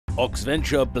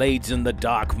Oxventure Blades in the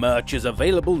Dark merch is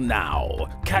available now.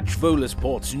 Catch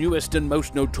Volasport's newest and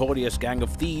most notorious gang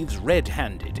of thieves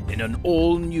red-handed in an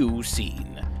all-new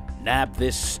scene. Nab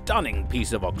this stunning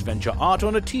piece of Oxventure art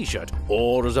on a t-shirt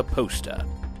or as a poster.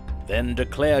 Then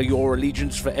declare your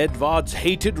allegiance for Edvard's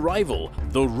hated rival,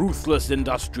 the ruthless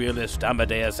industrialist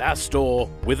Amadeus Astor,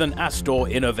 with an Astor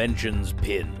Interventions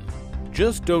pin.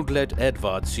 Just don't let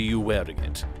Edvard see you wearing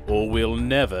it, or we'll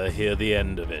never hear the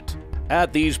end of it.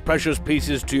 Add these precious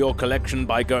pieces to your collection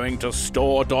by going to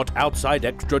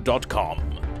store.outsidextra.com.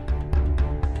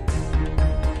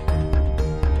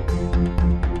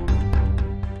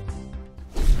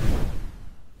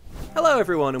 Hello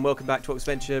everyone and welcome back to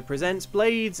Oxventure Presents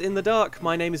Blades in the Dark.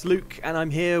 My name is Luke and I'm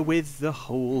here with the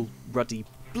whole ruddy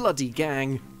bloody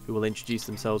gang who will introduce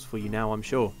themselves for you now, I'm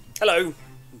sure. Hello,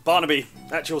 Barnaby,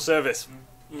 at your service.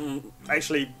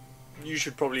 Actually, you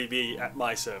should probably be at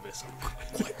my service. I'm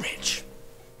quite rich.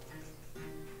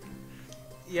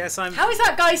 Yes, I'm... How is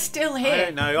that guy still here? I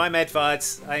don't know, I'm Edvard.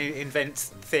 I invent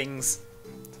things.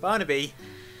 Barnaby.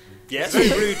 Yes? It's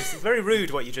very rude, it's very rude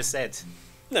what you just said.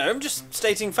 No, I'm just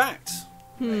stating facts.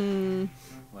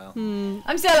 Well...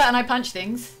 I'm Zella and I punch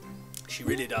things. She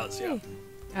really does, yeah.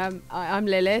 I'm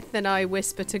Lilith and I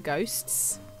whisper to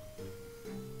ghosts.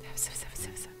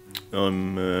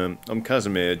 I'm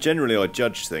Casimir. Generally I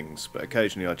judge things, but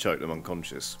occasionally I choke them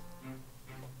unconscious.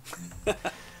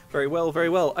 Very well, very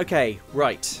well. Okay,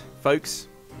 right, folks,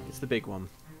 it's the big one.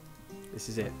 This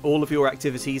is it. All of your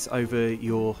activities over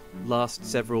your last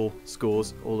several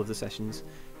scores, all of the sessions,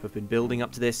 have been building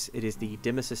up to this. It is the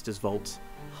Dimmer Sisters Vault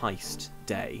Heist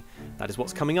Day. That is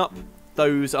what's coming up.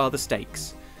 Those are the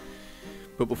stakes.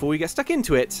 But before we get stuck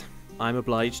into it, I'm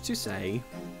obliged to say,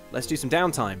 let's do some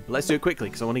downtime. Let's do it quickly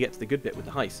because I want to get to the good bit with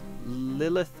the heist.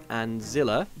 Lilith and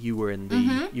Zilla, you were in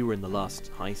the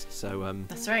last heist, so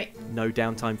That's right. no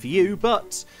downtime for you.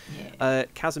 But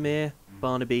Casimir,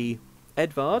 Barnaby,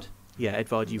 Edvard. Yeah,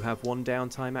 Edvard, you have one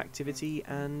downtime activity,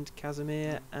 and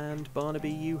Casimir and Barnaby,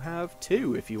 you have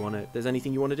two. If you want to, there's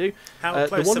anything you want to do. How close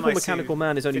the Wonderful am I Mechanical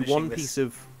Man is only one finishing piece this?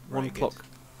 of one Right, clock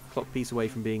piece away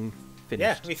from being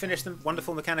Yeah, finished. we finished the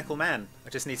Wonderful Mechanical Man. I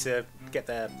just need to get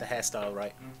the hairstyle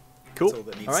right. Cool. That's all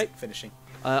that needs All right. finishing.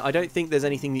 I don't think there's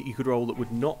anything that you could roll that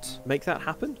would not make that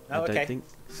happen. Oh, I okay. don't think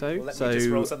so. Well, let me just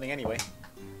roll something anyway.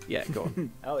 Yeah, go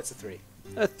on. Oh, it's a 3.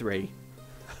 A 3.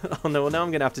 Oh no! Well, now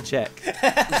I'm going to have to check.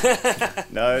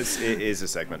 No, it is a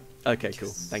segment. Okay, cool.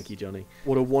 Thank you, Johnny.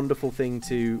 What a wonderful thing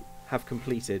to have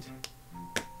completed,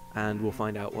 and we'll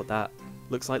find out what that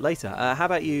looks like later. How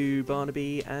about you,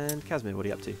 Barnaby and Casimir? What are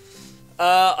you up to?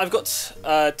 I've got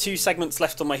 2 segments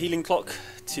left on my healing clock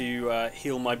to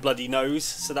heal my bloody nose,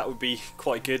 so that would be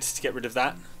quite good to get rid of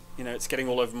that. You know, it's getting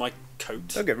all over my coat.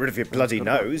 Don't get rid of your bloody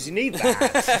nose, you need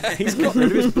that. He's got rid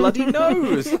of his bloody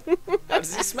nose. How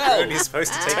does it smell? You're only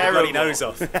supposed to take your bloody nose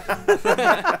off.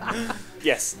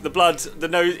 Yes, the blood, the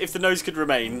nose. If the nose could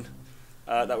remain,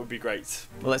 that would be great.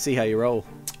 Well, let's see how you roll.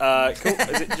 Cool.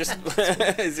 Is it just?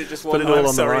 Is it just one? Put it all I'm on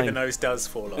the sorry, line. the nose does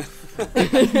fall off.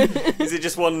 Is it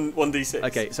just one d6?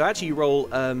 Okay, so actually you roll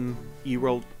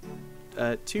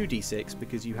 2d6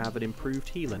 because you have an improved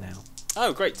healer now.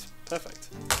 Oh, great, perfect.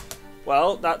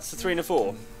 Well, that's a 3 and a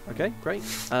 4. Okay, great.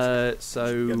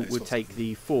 So we'll take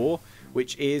the 4,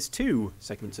 which is 2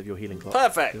 segments of your healing clock.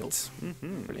 Perfect. filled.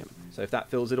 Brilliant. So if that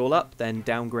fills it all up, then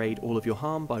downgrade all of your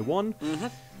harm by 1.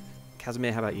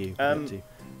 Casimir, how about you? What are you up to?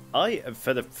 I,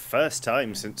 for the first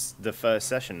time since the first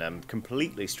session, am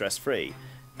completely stress-free.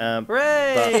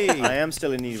 Hooray! But I am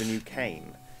still in need of a new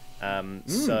cane.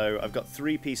 So I've got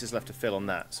 3 pieces left to fill on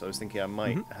that, so I was thinking I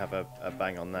might have a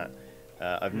bang on that.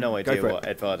 I've no idea what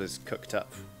Edvard has cooked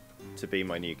up to be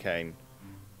my new cane.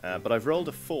 But I've rolled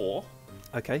a 4.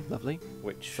 Okay, lovely.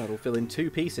 Which That'll fill in 2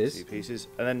 pieces. 2 pieces.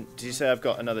 And then, did you say I've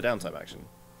got another downtime action?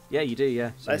 Yeah, you do,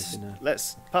 yeah. So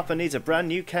Let's... Papa needs a brand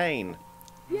new cane.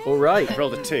 All right. I've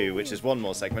rolled a 2, which is one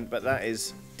more segment, but that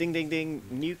is ding ding ding,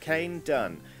 new cane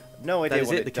done. No idea That is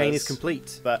what it, it the does, cane is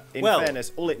complete. But in Well-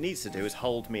 fairness, all it needs to do is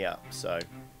hold me up, so...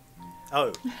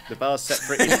 Oh. The bar's set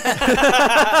pretty...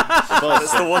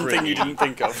 That's the one thing you didn't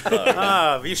think of.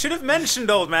 Ah, you should have mentioned,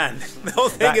 old man. The whole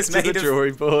thing Back is to the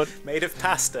drawing board. made of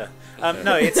pasta.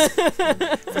 No, it's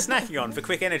for snacking on, for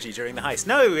quick energy during the heist.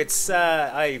 No, it's,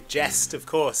 I jest, of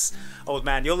course. Old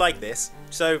man, you'll like this.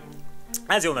 So,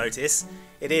 as you'll notice,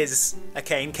 it is a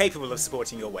cane capable of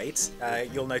supporting your weight.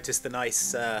 You'll notice the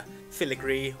nice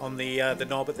filigree on the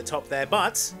knob at the top there,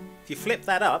 but if you flip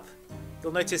that up,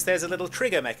 you'll notice there's a little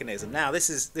trigger mechanism. Now, this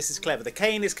is clever. The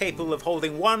cane is capable of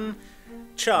holding 1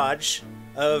 charge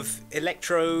of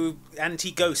electro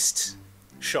anti-ghost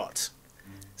shot.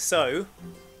 So,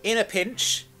 in a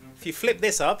pinch, if you flip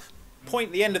this up,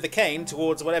 point the end of the cane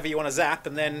towards whatever you want to zap,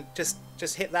 and then just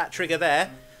hit that trigger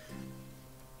there.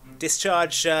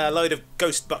 Discharge a load of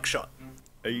ghost buckshot.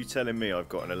 Are you telling me I've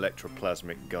got an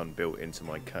electroplasmic gun built into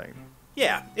my cane?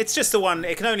 Yeah, it's just the one.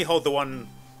 It can only hold the one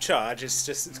charge.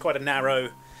 It's quite a narrow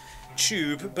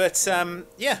tube, but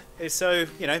yeah. So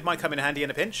it might come in handy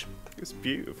in a pinch. It's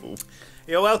beautiful.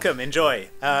 You're welcome. Enjoy.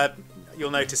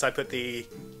 You'll notice I put the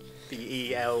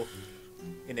EL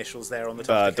initials there on the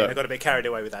top of the cane. I got a bit carried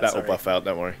away with that. That'll buff out.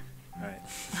 Don't worry. All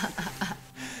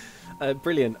right.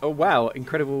 Brilliant. Oh wow,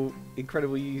 incredible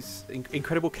use,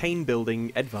 incredible cane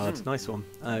building, Edvard. Nice one.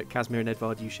 Casimir and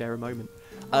Edvard, you share a moment.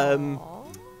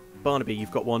 Barnaby,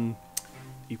 you've got one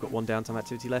downtime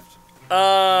activity left.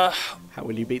 How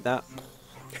will you beat that?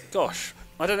 Gosh,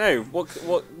 I don't know.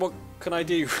 What can I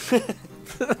do?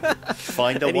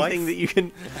 Find a Anything wife? that you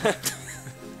can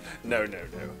No.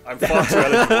 I'm far too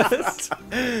eligible for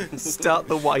that. start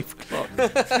the wife clock.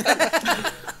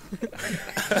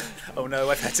 Oh no,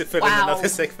 I've had to fill in another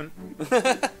segment.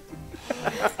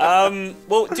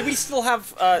 Well, do we still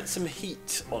have some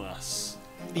heat on us?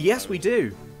 Yes, we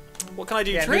do. What can I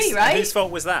do? Yeah, to Three, whose, right? whose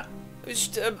fault was that? It's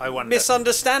just I wonder.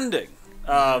 misunderstanding.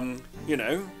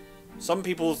 Some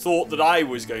people thought that I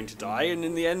was going to die, and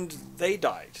in the end, they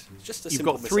died. It's just a You've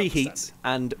simple got 3 heats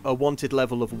and a wanted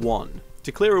level of 1.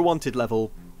 To clear a wanted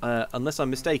level, unless I'm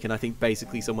mistaken, I think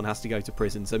basically someone has to go to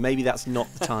prison. So maybe that's not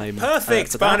the time.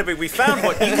 Perfect, for that. Barnaby. We found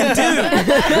what you can do.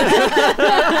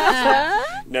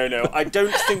 No, I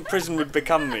don't think prison would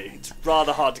become me. It's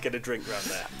rather hard to get a drink around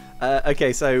there.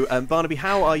 Okay, so Barnaby,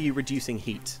 how are you reducing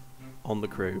heat on the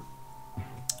crew?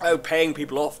 Oh, paying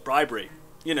people off, bribery.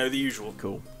 The usual.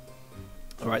 Cool.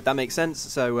 All right, that makes sense.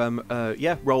 So,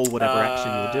 yeah, roll whatever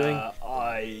action you're doing.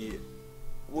 I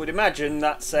would imagine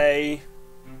that's is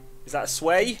that a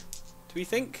sway? Do we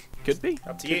think? Could be.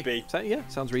 Up to Could you. be. So, yeah,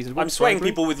 sounds reasonable. I'm swaying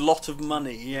Bribery. people with a lot of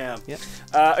money, yeah. Yeah.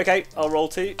 Okay, I'll roll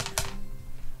 2.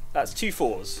 That's 2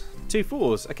 4s. 2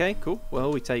 4s. Okay, cool.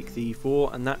 Well, we take the 4,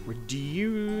 and that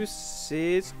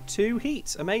reduces 2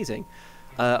 heat. Amazing.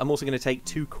 I'm also going to take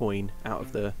 2 coin out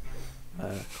of the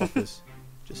coffers,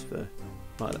 just for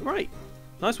right.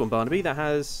 Nice one, Barnaby. That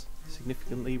has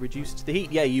significantly reduced the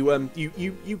heat. Yeah,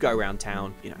 you go around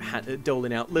town,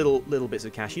 doling out little bits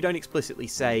of cash. You don't explicitly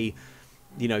say,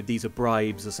 these are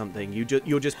bribes or something.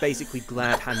 You're just basically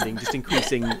glad handing, just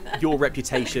increasing your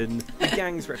reputation, the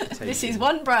gang's reputation. This is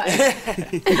 1 bribe.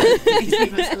 Please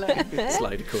leave us alone.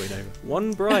 Slide a coin over.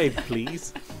 1 bribe,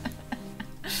 please.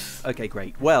 Okay,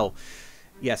 great. Well,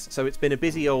 yes. So it's been a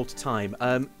busy old time.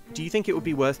 Do you think it would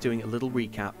be worth doing a little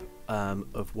recap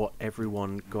of what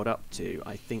everyone got up to?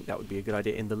 I think that would be a good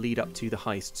idea in the lead up to the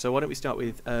heist. So why don't we start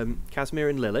with Casimir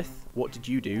and Lilith? What did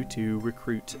you do to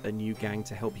recruit a new gang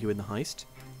to help you in the heist?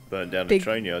 Burned down a Big-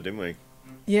 train yard, didn't we?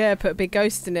 Yeah, put a big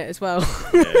ghost in it as well.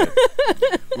 Yeah.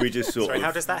 We just sort Sorry, of.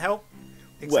 how does that help?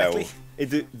 Exactly. Well,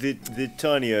 the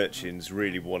tiny urchins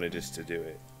really wanted us to do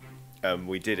it.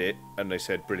 We did it, and they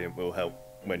said, "Brilliant, we'll help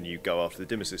when you go after the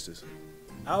Dimmer Sisters."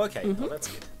 Oh, okay. Well, that's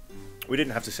good. We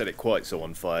didn't have to set it quite so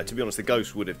on fire. To be honest, the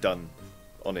ghost would have done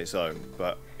on its own.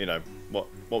 But what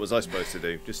was I supposed to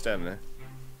do? Just stand there?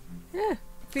 Yeah,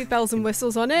 a few bells and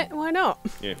whistles on it. Why not?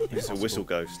 Yeah, it's a whistle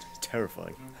ghost. It's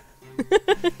terrifying.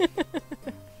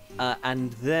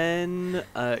 And then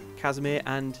Casimir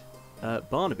and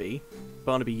Barnaby.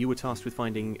 Barnaby, you were tasked with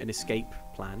finding an escape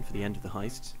plan for the end of the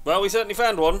heist. Well, we certainly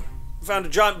found one. We found a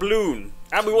giant balloon.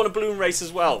 And we won a balloon race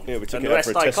as well. Yeah, we took and it the out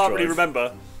rest for a I test can't really drive.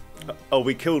 remember. Oh,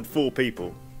 we killed 4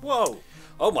 people. Whoa.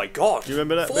 Oh my god. Do you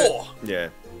remember that 4? bit? Yeah.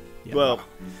 Yeah. Well,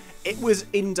 It was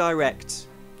indirect.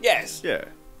 Yes. yeah.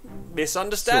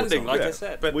 Misunderstanding, Sort of, like yeah. I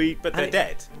said. But they're And it-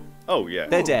 dead. Oh, yeah.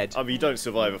 They're dead. I mean, you don't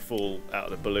survive a fall out of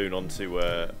the balloon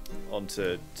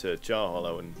onto Jar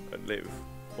Hollow and live.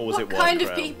 Or was What it White kind of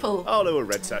Crown? people Oh, they were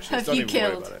red sashes. have Don't you even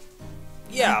worry killed? about it.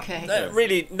 yeah. Okay.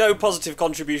 Really, no positive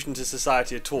contribution to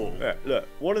society at all. Yeah, look,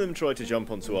 one of them tried to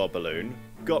jump onto our balloon,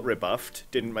 got rebuffed,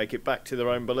 didn't make it back to their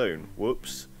own balloon.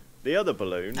 Whoops. The other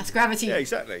balloon. That's gravity. Yeah,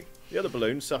 exactly. The other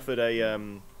balloon suffered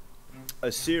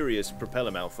a serious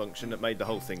propeller malfunction that made the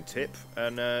whole thing tip.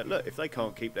 And look, if they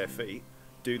can't keep their feet,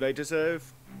 do they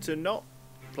deserve to not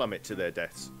plummet to their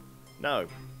deaths? No.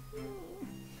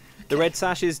 The Red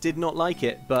Sashes did not like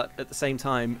it, but at the same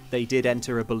time, they did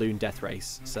enter a balloon death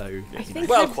race. So, I think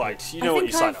Well, I've- quite. You I know what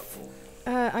you think sign I've- up for.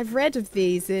 I've read of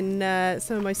these in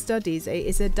some of my studies.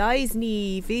 It's a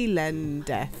Disney villain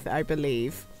death, I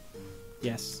believe.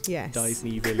 yes. Yes.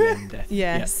 Disney villain death.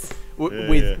 Yes. Yeah.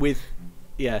 Yeah. With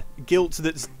guilt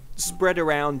that's spread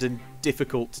around and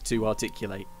difficult to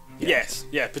articulate. Yes.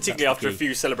 Yeah, particularly That's after a the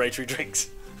few celebratory drinks.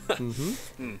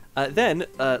 Then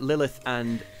Lilith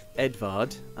and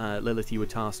Edvard, Lilith, you were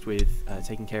tasked with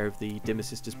taking care of the Dimmer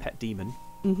Sisters' pet demon.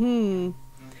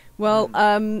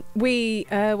 Well, we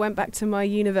went back to my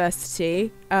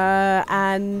university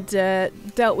and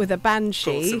dealt with a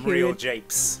banshee. Pulled some who real had-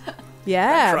 japes.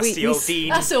 Yeah, Crusty old Dean.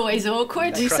 That's always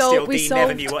awkward. we Crusty old we Dean never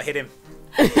solved- knew what hit him.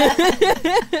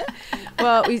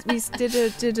 Well, we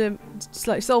did a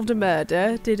like solved a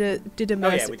murder, did a we did that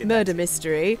murder too.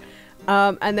 mystery,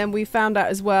 and then we found out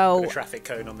as well. Put a traffic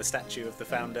cone on the statue of the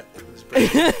founder. It was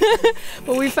brilliant.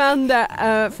 Well, we found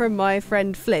that from my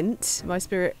friend Flint, my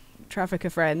spirit trafficker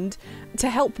friend, to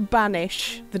help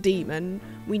banish the demon,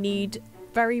 we need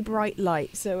very bright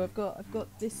light. So I've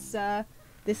got this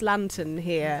this lantern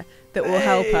here that will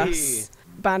help us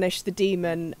banish the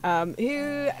demon.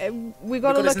 Who we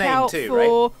got to got his look name out too,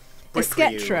 for. A Brick Ryu or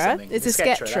Xtra. something. It's a Xtra,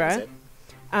 that was Xtra. it.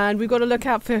 And we've got to look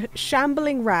out for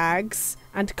shambling rags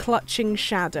and clutching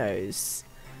shadows.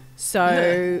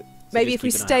 So maybe just if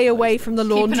we keep an eye stay out for away those from the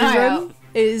Keep an laundry eye room out.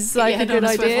 is Get like your a head good on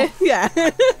a idea.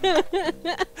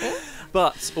 Yeah.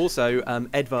 But also,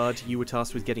 Edvard, you were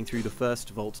tasked with getting through the first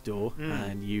vault door,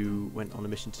 and you went on a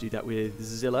mission to do that with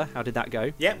Zilla. How did that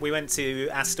go? Yeah, we went to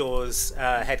Astor's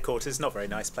headquarters. Not very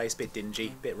nice place, bit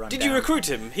dingy, bit run Did down. you recruit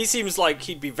him? He seems like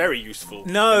he'd be very useful.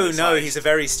 No, in this no, heist. he's a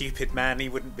very stupid man. He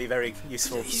wouldn't be very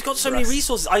useful. He's got so for many us.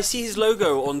 resources. I see his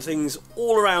logo on things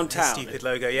all around His town. stupid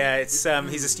logo, yeah. It's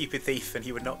he's a stupid thief, and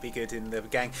he would not be good in the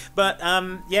gang. But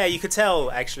yeah, you could tell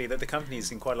actually that the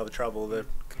company's in quite a lot of trouble. The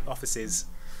offices,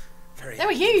 They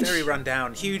were huge. very run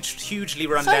down, hugely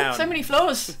run down. So many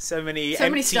floors. So many So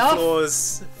empty many staff.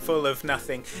 floors full of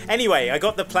nothing. Anyway, I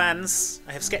got the plans.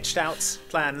 I have sketched out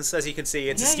plans. As you can see,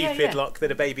 it's a Yeah, stupid yeah. lock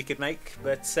that a baby could make.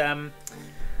 But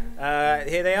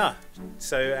here they are.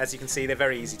 So as you can see, they're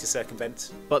very easy to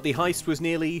circumvent. But the heist was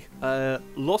nearly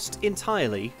lost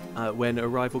entirely when a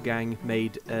rival gang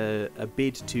made a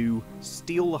bid to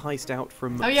steal the heist out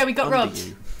from Oh yeah, we got under robbed.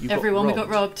 you. You Everyone, we got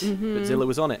robbed. But Zilla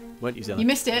was on it, weren't you, Zilla? You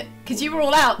missed it because you were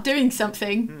all out doing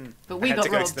something, but I we had got to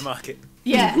go robbed. to the market.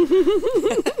 Yeah,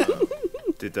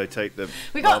 Did they take the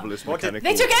We got- marvelous What did-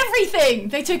 mechanical? they took everything.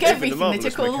 They took Even the everything. They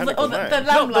marvellous took all the mechanical man.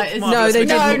 lamplighters. No, they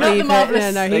no, didn't not leave the it.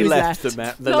 marvelous. No, he They was left left. the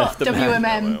map. Not the map.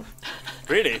 WMM. Oh, well.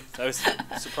 Really? I was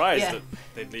surprised Yeah. that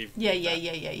they'd leave.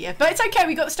 Yeah. But it's okay.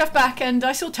 We got the stuff back, and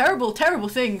I saw terrible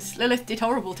things. Lilith did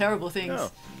horrible things.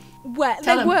 Oh. Well,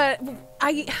 Tell they 'em.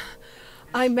 were.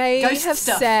 I may Ghost have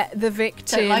stuff. set the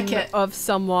victim like it. of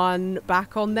someone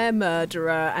back on their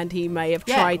murderer, and he may have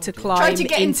Yeah. tried to climb Tried to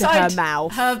get into inside her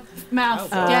mouth. Her mouth.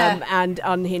 Oh, yeah. And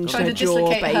unhinged Tried her to jaw,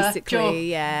 dislocate her basically. jaw.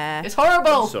 Yeah. It's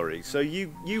horrible. Sorry, so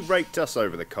you raked us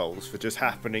over the coals for just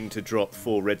happening to drop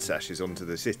 4 red sashes onto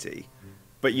the city,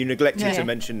 but you neglected Yeah. to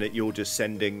mention that you're just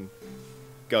sending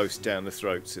ghosts down the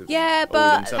throats of Yeah, all and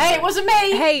but sundry. Hey, it wasn't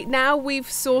me. hey, now we've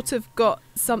sort of got It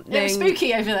was something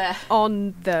spooky over there.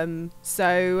 on them.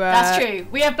 So That's true.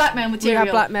 We have blackmail material.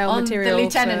 blackmail on material the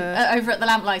lieutenant for over at the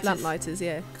Lamplighters. Lamplighters,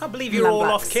 yeah. I can't believe you're all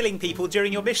Lamb off bats. killing people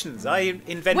during your missions. I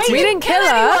invented. We We didn't kill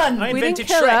her. anyone. I We didn't invented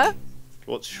kill her. Shrek.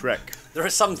 What's Shrek? There are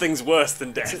some things worse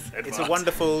than death. It's a Edward.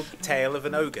 wonderful tale of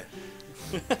an ogre.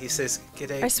 He says,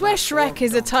 "G'day, I swear my Shrek poor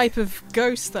is a dog." type of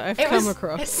ghost that I've It come was,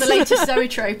 across. It's the latest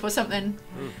zoetrope or something.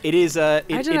 It is. I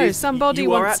don't know, somebody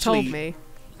you are once told actually-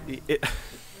 me.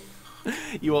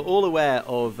 You are all aware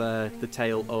of the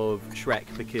tale of Shrek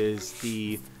because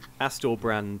the Astor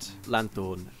brand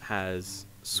Lanthorn has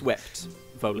swept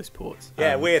Volisport.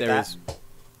 Yeah, weird there that. is-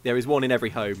 there is one in every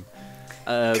home.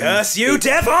 Curse you,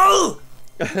 devil!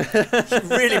 You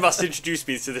really must introduce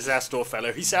me to this Astor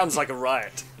fellow. He sounds like a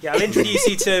riot. Yeah, I'll introduce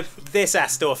you to this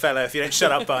Astor fellow if you don't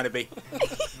shut up, Barnaby.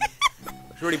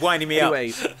 It's really winding me up.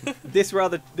 Anyway, this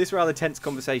rather tense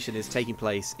conversation is taking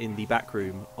place in the back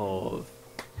room of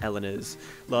Eleanor's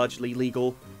largely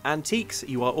legal antiques.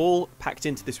 You are all packed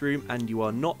into this room, and you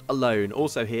are not alone.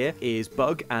 Also here is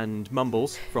Bug and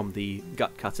Mumbles from the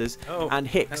Gut Cutters, Oh, and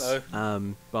Hicks.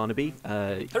 hello. Barnaby,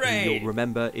 Hooray! who you'll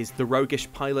remember is the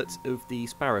roguish pilot of the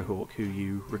Sparrowhawk who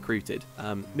you recruited.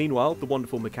 Meanwhile, the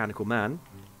wonderful mechanical man,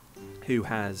 who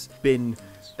has been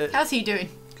How's he doing?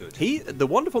 the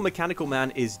wonderful mechanical man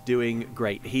is doing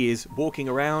great. He is walking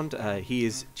around. He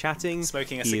is chatting.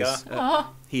 Smoking a he cigar. Is, Oh,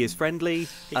 he is friendly.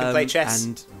 He can play chess.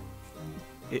 And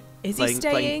Is playing- he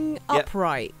staying yeah.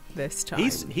 upright this time?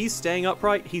 He's staying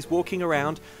upright. He's walking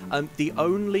around. The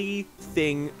only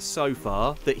thing so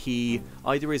far that he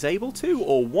either is able to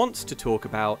or wants to talk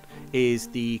about is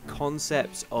the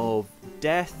concepts of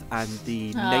death and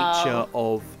the nature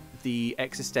of the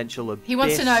existential abyss. he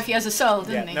wants to know if he has a soul,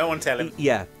 doesn't Yeah, he? no one tell him.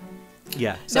 Yeah.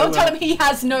 Don't tell him he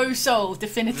has no soul,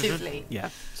 definitively. Yeah.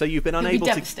 So you've been He'll be unable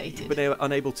devastated. to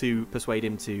unable to persuade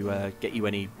him to get you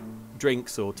any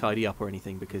drinks or tidy up or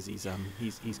anything because he's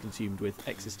consumed with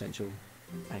existential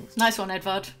angst. Nice one,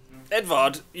 Edvard.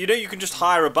 Edvard, you know you can just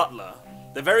hire a butler.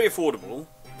 They're very affordable,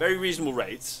 very reasonable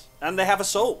rates, and they have a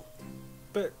soul.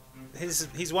 But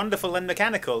he's wonderful and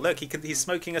mechanical. Look, he's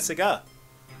smoking a cigar.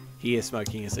 He is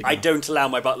smoking a cigar. I don't allow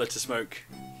my butler to smoke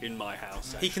in my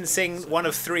house. He can sing one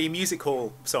of 3 music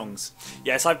hall songs.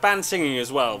 Yes, I've banned singing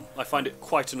as well. I find it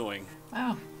quite annoying.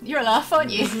 Wow, you're a laugh, aren't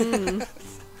you?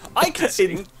 I can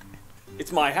sing.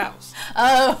 It's my house.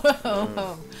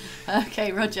 Oh,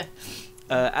 okay, Roger.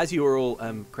 As you are all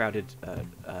crowded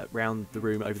round the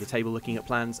room over the table looking at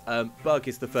plans, Bug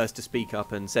is the first to speak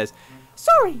up and says,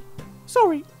 Sorry,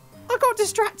 I got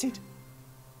distracted.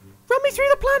 Run me through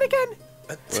the plan again.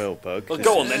 Well, Bug. Well,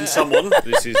 go on then, someone.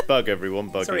 This is Bug, everyone.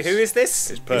 Bug. Sorry, who is this?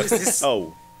 Is perfect.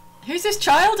 Oh, Who's this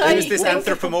child? who is this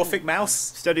anthropomorphic mouse?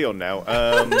 steady on now.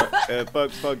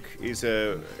 Bug is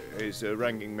a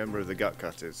ranking member of the Gut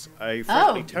Cutters, a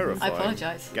frankly I terrifying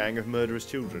apologise. gang of murderous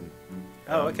children.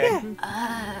 Oh, okay.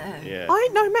 Yeah. I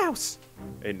ain't no mouse.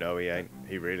 No, he ain't.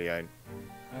 He really ain't.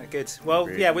 Good. Well,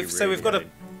 Really, yeah. We've got a. ain't.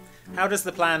 How does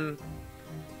the plan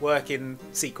work in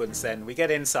sequence then? We get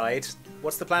inside.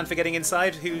 What's the plan for getting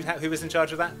inside? Who was in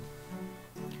charge of that?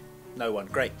 No one.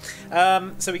 Great.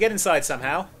 So we get inside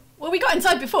somehow. Well, we got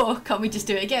inside before. Can't we just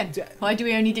do it again? Why do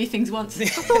we only do things once? I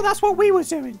thought that's what we were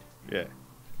doing. Yeah.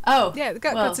 Oh. Yeah, the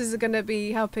gut well, cutters are going to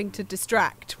be helping to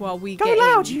distract while we Go get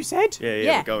loud, in. you said.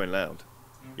 Yeah, we're going loud.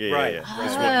 Yeah, Right. yeah.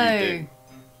 That's what you do.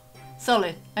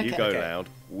 Solid. Okay. You go okay. loud,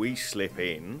 we slip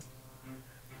in,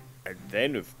 and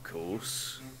then, of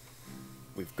course,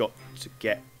 we've got to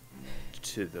get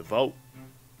to the vault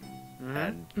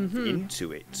and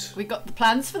into it. We got the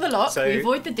plans for the lock. So, we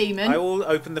avoid the demon. I will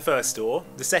open the first door.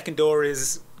 The second door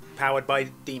is powered by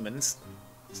demons,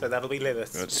 so that'll be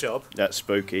Lilith's job. That's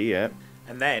spooky, yeah.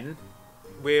 And then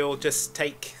we'll just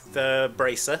take the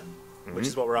bracer, which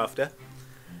is what we're after,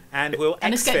 and we'll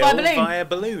And escape exfil by balloon. via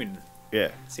balloon. Yeah.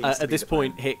 Seems to At be this the plan.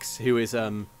 point, Hicks, who is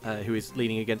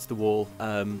leaning against the wall,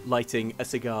 lighting a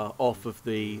cigar off of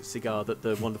the cigar that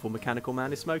the wonderful mechanical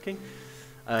man is smoking,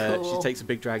 Cool. she takes a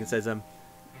big drag and says,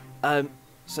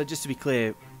 so just to be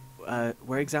clear,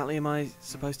 where exactly am I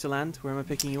supposed to land? Where am I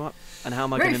picking you up? And how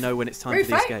am I going to Roof. know when it's time Roof,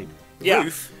 for the right? escape? Yeah.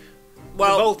 Roof.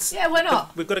 Well, the vault's, Yeah, why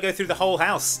not? We've got to go through the whole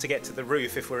house to get to the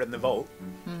roof if we're in the vault.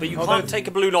 but you Although- can't take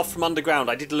a balloon off from underground.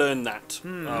 I did learn that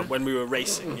when we were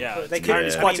racing. Yeah, They apparently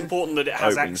it's could- quite Yeah. important that it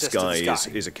has Open access sky, to the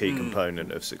sky. is a key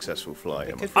component of successful flight.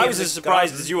 I'm could afraid. I was as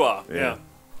surprised as you are. Yeah.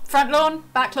 Front lawn,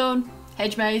 back lawn,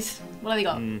 hedge maze. What have they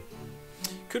got?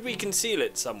 Could we conceal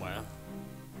it somewhere?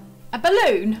 A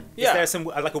balloon? Is there some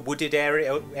like a wooded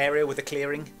area with a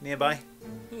clearing nearby?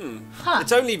 Huh.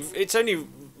 It's only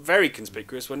very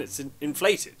conspicuous when it's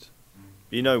inflated.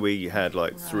 You know, we had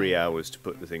like 3 hours to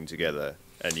put the thing together,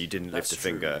 and you didn't lift That's a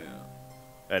true, finger,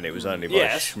 yeah. and it was only by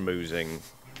Yes. schmoozing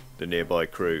the nearby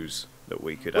crews that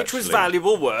we could Which actually... was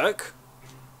valuable work.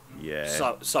 Yeah.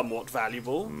 Somewhat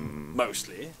valuable,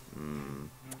 mostly.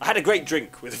 I had a great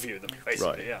drink with a few of them, basically.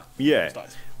 Right. Yeah. Yeah. It was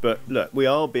nice. But look, we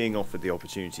are being offered the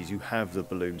opportunity to have the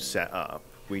balloon set up.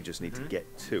 We just need to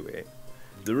get to it.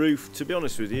 The roof, to be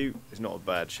honest with you, is not a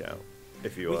bad shout,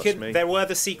 if you ask me. There were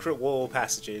the secret wall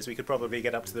passages. We could probably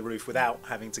get up to the roof without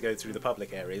having to go through the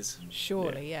public areas.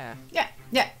 Surely, yeah. Yeah,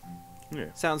 yeah.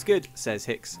 Yeah. Sounds good, says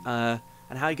Hicks. And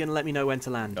how are you going to let me know when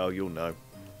to land? Oh, you'll know.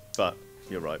 But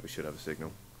you're right, we should have a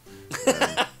signal.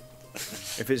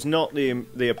 If it's not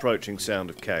the approaching sound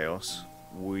of chaos,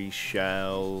 we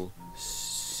shall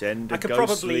send a I could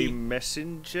ghostly probably-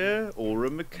 messenger or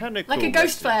a mechanical Like a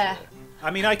ghost messenger. flare.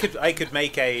 I mean, I could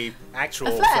make a actual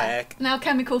A flare. An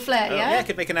alchemical flare, Yeah, I yeah?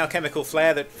 could make an alchemical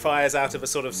flare that fires out of a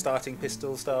sort of starting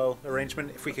pistol style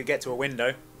arrangement. If we could get to a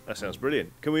window. That sounds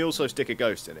brilliant. Can we also stick a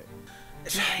ghost in it?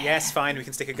 Yes, fine. We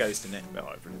can stick a ghost in it.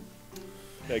 Oh, brilliant.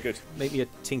 Yeah, good. Make me a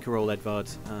tinker roll, Edvard,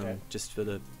 Okay. just for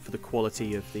the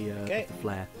quality of the, Okay. of the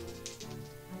flare.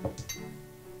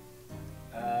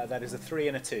 That is a 3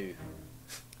 and a 2.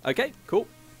 Okay, cool.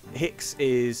 Hicks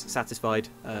is satisfied.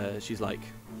 She's like,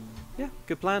 "Yeah,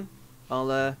 good plan.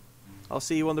 I'll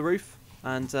see you on the roof,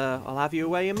 and I'll have you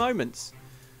away in moments,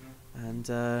 and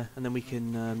then we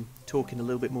can talk in a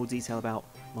little bit more detail about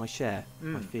my share,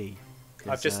 my fee."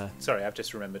 'Cause, I've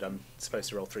just remembered. I'm supposed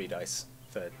to roll 3 dice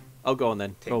for. oh, go on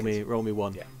then. Tinkers. Roll me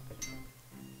one. Yeah.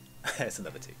 It's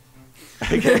another 2.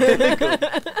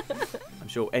 I'm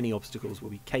sure any obstacles will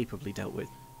be capably dealt with.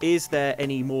 Is there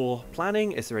any more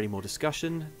planning? Is there any more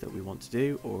discussion that we want to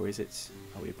do, or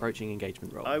are we approaching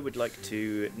engagement roll? I would like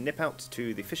to nip out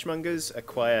to the fishmongers,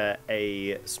 acquire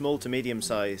a small to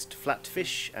medium-sized flat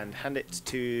fish, and hand it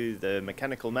to the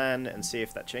mechanical man and see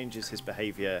if that changes his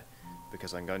behaviour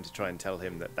because I'm going to try and tell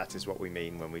him that that is what we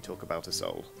mean when we talk about a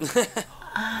soul.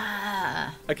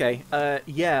 Okay,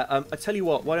 yeah, I tell you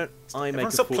what, why don't I make Everyone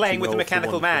a stop playing with the fortune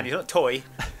roll for mechanical man. wonderful- He's not a toy.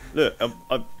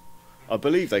 Look, I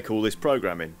believe they call this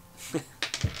programming.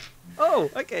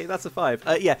 Oh, okay, that's a 5.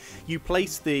 Yeah, you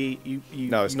place the... You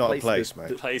No, it's you not a place place, the-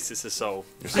 mate. Place is a soul.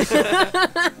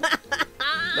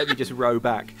 Let me just row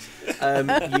back.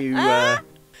 You...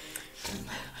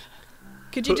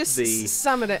 Could you Put just the-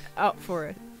 summon it up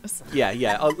for us? Yeah.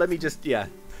 Let me just... Yeah.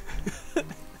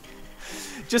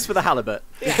 Just for the halibut.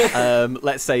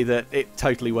 Let's say that it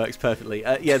totally works perfectly.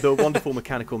 Yeah, the wonderful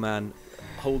mechanical man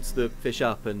holds the fish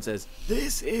up and says,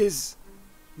 "This is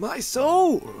my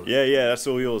soul." Yeah, that's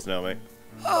all yours now, mate.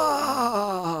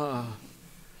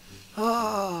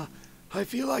 I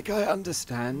feel like I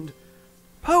understand.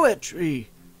 Poetry.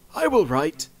 I will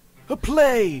write a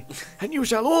play, and you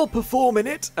shall all perform in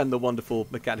it. And the wonderful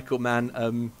mechanical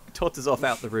man totters off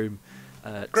out the room.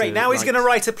 Great, now he's going to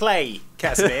write a play,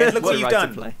 Casimir. Look what you've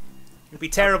done. Play. It'll be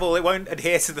terrible. It won't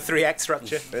adhere to the 3-act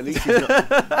structure. At least he's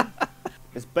not...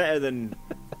 It's better than...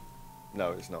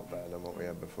 No, it's not better than what we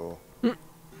had before.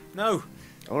 No.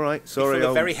 All right, Full sorry.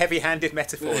 of very heavy-handed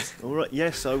metaphors. All right,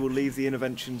 yes, I will leave the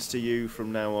interventions to you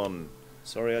from now on.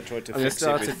 Sorry, I tried to gonna fix it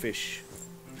start with it. fish.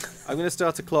 I'm going to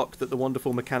start a clock that the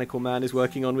wonderful mechanical man is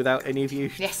working on without any of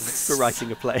you Yes. for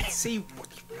writing a play. See,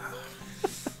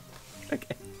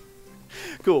 Okay.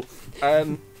 Cool.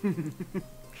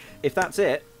 If that's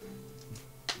it,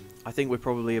 I think we're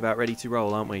probably about ready to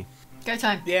roll, aren't we? Go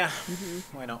time. yeah,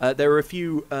 why not? There are a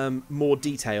few more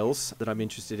details that I'm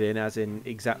interested in, as in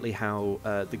exactly how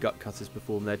the gut cutters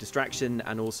perform their distraction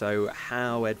and also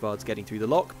how Edvard's getting through the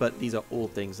lock, but these are all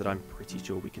things that I'm pretty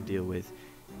sure we can deal with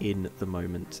in the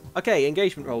moment. Okay,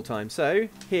 engagement roll time. So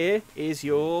here is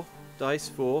your dice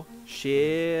for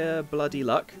sheer bloody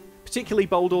luck. Particularly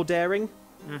bold or daring?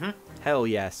 Mm-hmm. Hell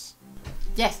yes.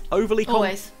 Yes. Overly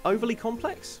Always. overly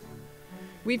complex?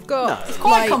 We've got It's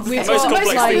quite we've complicated. Most got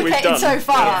complex like thing we've done. so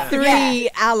far. 3 Yeah.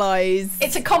 allies.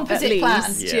 It's a at composite plan.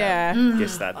 least. Yeah. Yeah.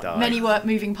 Guess that die. Many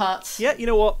moving parts. Yeah, you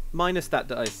know what? Minus that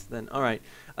dice then. All right.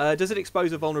 Does it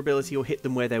expose a vulnerability or hit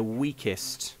them where they're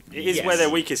weakest? It is Yes. where they're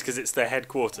weakest because it's their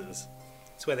headquarters.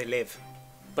 It's where they live.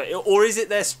 Or is it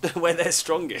where they're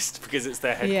strongest because it's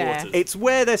their Yeah. headquarters? It's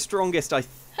where they're strongest, I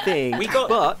think. We got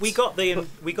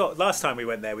but last time we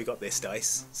went there. We got this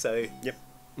dice. So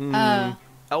Uh,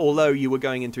 although you were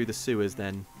going in through the sewers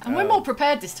then. and we're more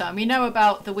prepared this time. We know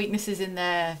about the weaknesses in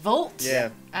their vault. Yeah.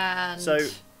 And So,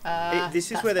 this is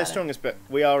that's where they're better. strongest, but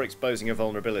we are exposing a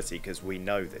vulnerability because we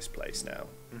know this place now.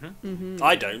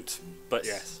 I don't, but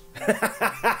yes.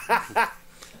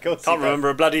 Of course Can't remember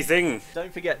a bloody thing.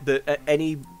 Don't forget that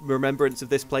any remembrance of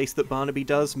this place that Barnaby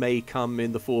does may come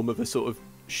in the form of a sort of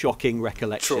shocking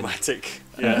recollection. Traumatic.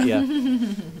 Yeah.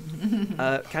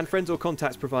 Can friends or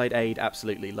contacts provide aid?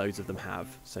 Absolutely, loads of them have,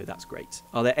 so that's great.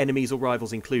 Are there enemies or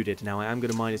rivals included? Now, I am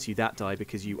going to minus you that die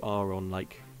because you are on,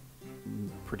 like,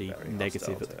 pretty Very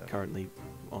negative hostile turf. currently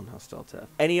on hostile turf.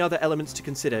 Any other elements to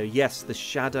consider? Yes, the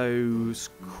Shadows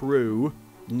crew.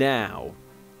 Now,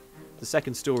 the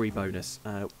second story bonus.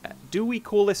 Do we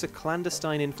call this a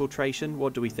clandestine infiltration?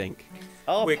 What do we think?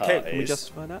 Our We're part ca- Can we is...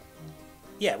 justify that?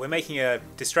 yeah, we're making a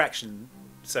distraction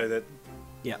so that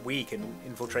Yeah. we can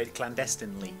infiltrate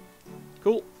clandestinely.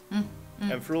 Cool.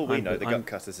 And for all we know, the I'm- gut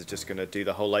cutters are just going to do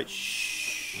the whole, like,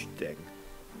 shh thing.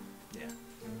 Yeah.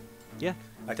 Yeah.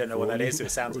 I don't know For what all that you- is, so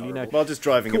it sounds for all you horrible. know. While just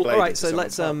driving Cool, a blade alright, into so someone's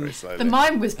let's, heart very slowly. The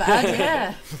mine was bad,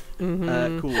 yeah.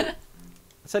 Cool. I'll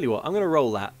tell you what, I'm going to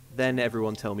roll that, then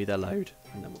everyone tell me their load,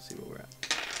 and then we'll see where we're at.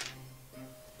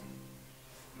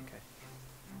 Okay.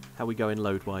 How we going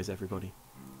load-wise, everybody?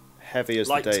 Heavy as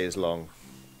Light. the day is long.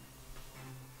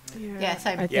 Yeah,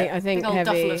 same. I think Big old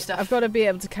duffel heavy. of stuff. I've got to be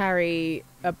able to carry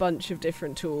a bunch of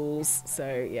different tools,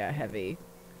 so yeah, heavy.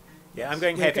 Yeah, I'm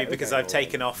going We're heavy go- because we're I've going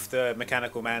taken off the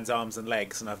mechanical man's arms and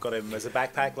legs, and I've got him as a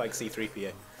backpack like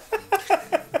C-3PO.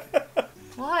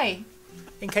 Why?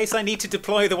 In case I need to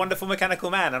deploy the wonderful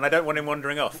mechanical man, and I don't want him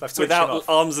wandering off. I've switched him Without off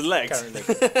arms and legs.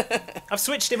 currently. I've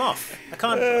switched him off. I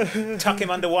can't tuck him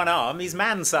under one arm. He's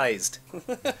man-sized.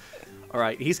 All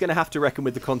right, he's going to have to reckon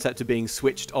with the concept of being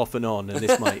switched off and on, and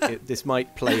this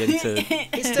might play into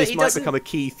this he might doesn't- become a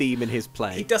key theme in his He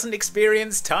play. doesn't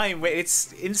experience time.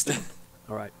 It's instant.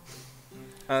 All right.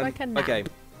 like a nap. Okay,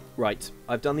 right.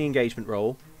 I've done the engagement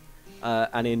roll,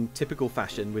 and in typical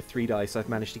fashion, with 3 dice, I've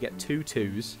managed to get 2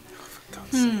 2s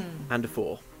and a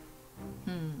 4.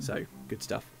 So good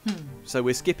stuff. So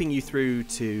we're skipping you through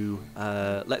to.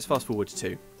 Let's fast forward to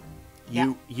 2.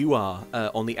 You are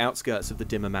on the outskirts of the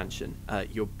Dimmer Mansion.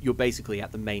 You're basically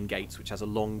at the main gates, which has a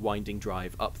long winding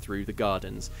drive up through the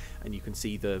gardens, and you can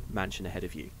see the mansion ahead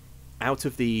of you. Out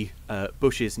of the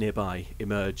bushes nearby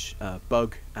emerge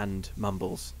Bug and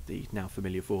Mumbles, the now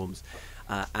familiar forms,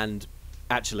 and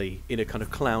actually, in a kind of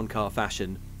clown car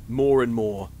fashion, more and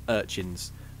more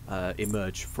urchins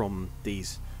emerge from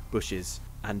these bushes,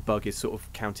 and Bug is sort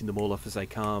of counting them all off as they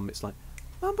come. It's like,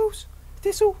 Mumbles,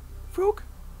 Thistle, Frog,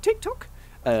 TikTok,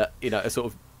 a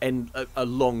sort of a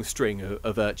long string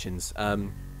of urchins.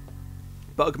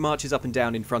 Bug marches up and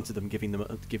down in front of them, giving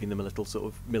them a little sort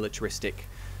of militaristic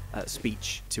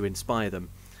speech to inspire them.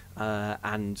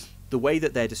 And the way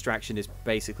that their distraction is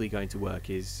basically going to work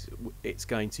is it's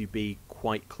going to be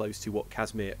quite close to what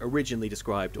Casimir originally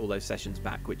described all those sessions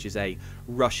back, which is a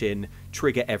rush in,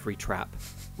 trigger every trap,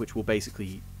 which will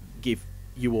basically give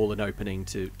you all an opening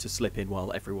to slip in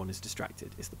while everyone is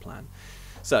distracted, is the plan.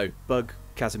 So, Bug,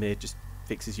 Casimir just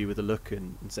fixes you with a look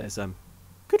and says,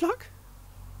 good luck.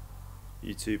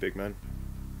 You too, big man.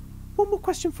 One more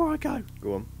question before I go.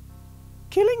 Go on.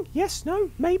 Killing? Yes, no,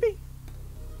 maybe?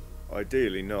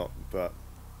 Ideally not, but...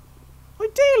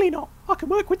 Ideally not. I can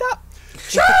work with that.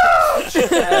 Charge!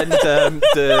 And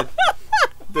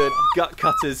the gut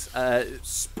cutters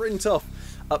sprint off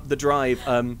up the drive,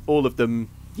 all of them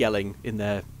yelling in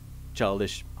their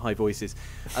childish high voices.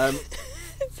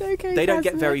 It's okay. They don't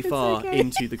get very far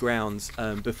into the grounds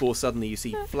before suddenly you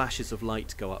see flashes of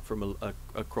light go up from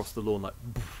across the lawn. Like,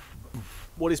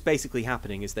 what is basically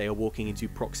happening is they are walking into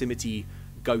proximity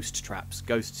ghost traps.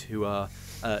 Ghosts who are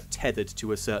tethered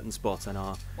to a certain spot and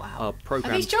are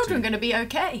programmed. Are these children going to be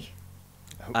okay?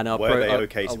 And are were they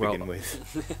okay to begin with?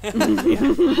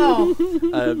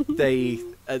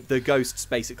 The ghosts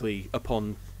basically,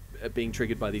 upon being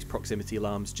triggered by these proximity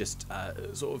alarms, just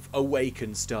sort of awake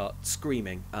and start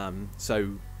screaming.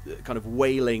 So kind of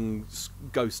wailing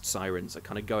ghost sirens are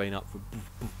kind of going up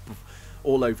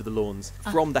all over the lawns.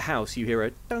 From the house you hear a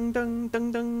dung dung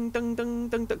dung dung dung dung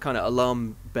dung kind of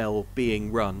alarm bell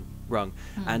being rung,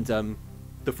 and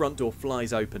the front door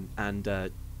flies open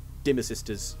and Dimmer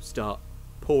sisters start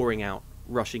pouring out,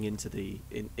 rushing into the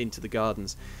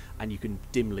gardens, and you can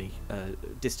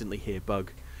distantly hear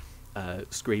Bug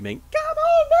screaming, "Come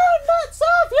on, man, let's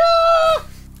have you!"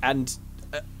 And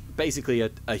basically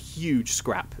a huge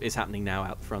scrap is happening now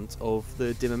out front of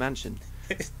the Dimmer Mansion.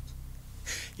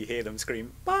 You hear them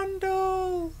scream,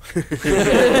 "Bundle!"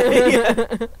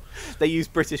 They use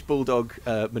British Bulldog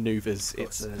manoeuvres.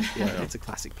 It's a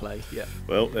classic play. Yeah.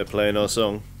 Well, they're playing our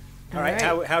song. All right.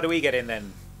 How do we get in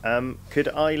then? Could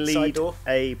I lead Side door?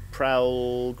 a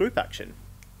prowl group action?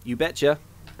 You betcha.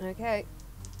 Okay.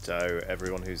 So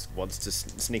everyone who wants to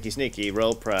sneaky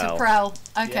roll prowl. To prowl.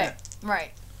 Okay.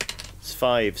 Right. It's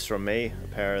 5s from me, a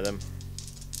pair of them.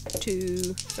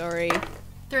 2. Sorry.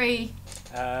 3.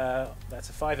 That's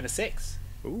a 5 and a 6.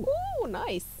 Ooh,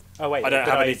 nice. Oh wait, I don't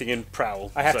have anything in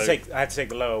prowl. I have so- to take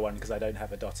the lower one because I don't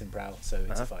have a dot in prowl, so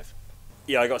it's a 5.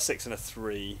 Yeah, I got a 6 and a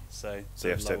 3. So you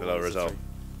have to take the lower one is a result. 3.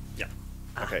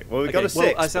 Yeah. Okay, well we got a 6,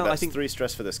 well, but I that's think 3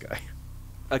 stress for this guy.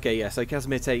 Okay, yeah. So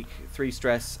Casimir take 3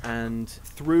 stress, and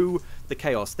through the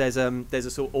chaos, there's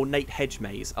a sort of ornate hedge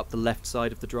maze up the left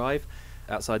side of the drive,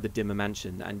 outside the Dimmer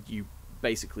Mansion, and you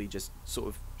basically just sort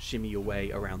of shimmy your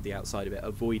way around the outside of it,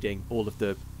 avoiding all of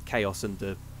the chaos and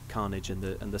the carnage and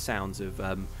the sounds of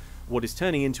what is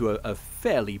turning into a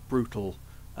fairly brutal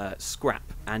scrap.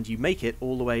 And you make it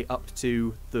all the way up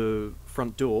to the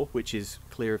front door, which is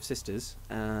clear of sisters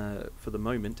for the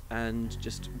moment, and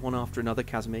just one after another,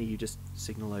 Casimir, you just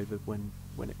signal over when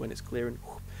it's clear, and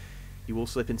you all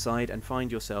slip inside and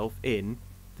find yourself in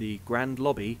the grand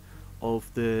lobby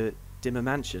of the Dimmer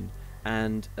Mansion.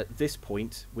 And at this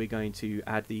point we're going to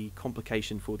add the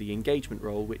complication for the engagement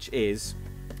roll, which is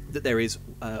that there is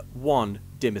one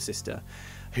Dimmer sister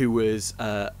who was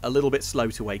a little bit slow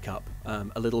to wake up,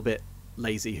 a little bit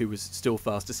lazy, who was still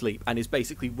fast asleep, and is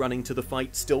basically running to the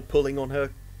fight, still pulling on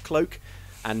her cloak,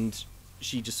 and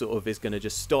she just sort of is going to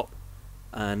just stop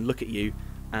and look at you,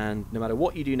 and no matter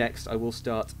what you do next, I will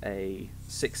start a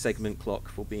 6-segment clock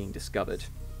for being discovered.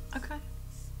 Okay.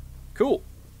 Cool.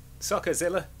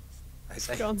 Soccerzilla, I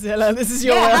say. Godzilla, this is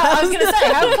your Yeah, I was going to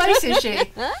say, how close is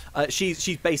she?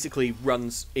 She basically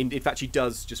runs. In fact, she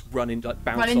does just run in, like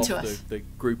bounce Run into off us. the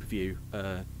group of you,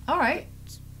 All right.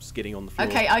 skidding on the floor.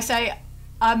 Okay, I say,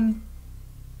 I'm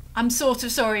sort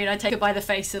of sorry, and I take her by the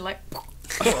face and like knock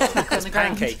her on the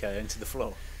ground. Pancake her into the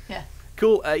floor. Yeah.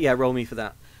 Cool. Yeah, roll me for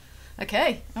that.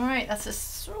 Okay. All right.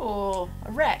 That's a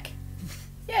wreck.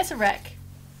 Yeah, it's a wreck.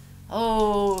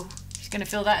 Oh, she's gonna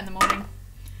feel that in the morning.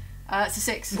 It's a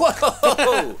 6.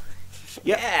 Whoa!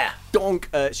 Yep. Yeah. donk.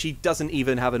 She doesn't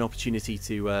even have an opportunity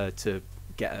to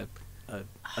get a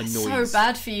noise. So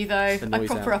bad for you though. I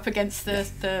prop her out. up against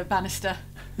the banister.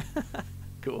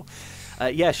 Cool.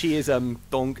 Yeah, she is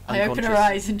donk. I open her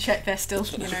eyes and check they're still.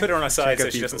 You know. Put her on her side Check so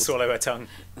her she doesn't pupils. swallow her tongue.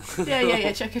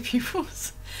 Yeah. Check her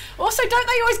pupils. Also, don't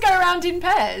they always go around in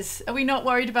pairs? Are we not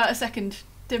worried about a second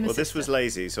dimmer Well, this sister? was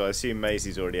lazy, so I assume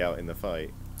Maisie's already out in the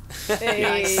fight.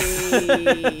 Nice.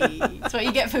 That's what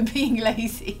you get for being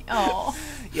lazy. Oh.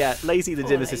 Yeah, Lazy the Poor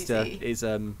dimmer Lazy. sister is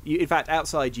in fact,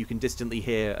 outside you can distantly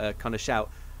hear a kind of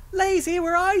shout, "Lazy,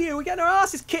 where are you? We're getting our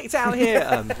asses kicked out here."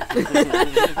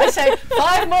 I say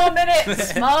 5 more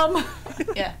minutes, Mum.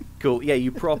 Yeah. Cool. Yeah,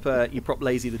 you prop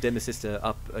Lazy the dimmer sister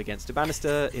up against a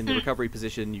banister in the recovery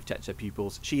position. You've checked her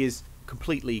pupils. She is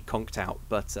completely conked out,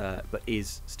 but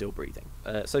is still breathing.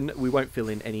 So we won't fill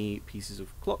in any pieces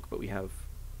of clock, but we have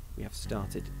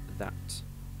started that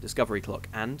discovery clock,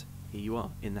 and here you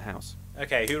are in the house.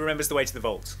 Okay, who remembers the way to the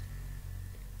vault?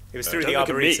 It was through Don't the look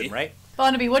at me. Arboretum, right?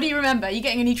 Barnaby, what do you remember? Are you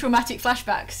getting any traumatic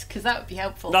flashbacks? Because that would be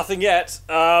helpful. Nothing yet.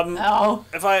 Oh.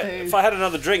 If I had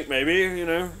another drink, maybe, you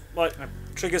know, might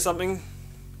trigger something.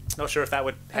 Not sure if that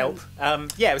would help.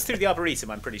 Yeah, it was through the Arboretum,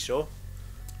 I'm pretty sure.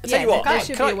 I tell Yeah, you what, they're There great.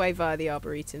 should can be I- a way via the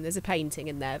Arboretum. There's a painting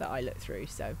in there that I looked through,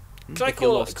 so... Can I If you're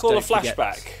call lost, a don't forget-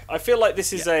 flashback? I feel like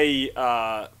this is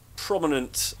a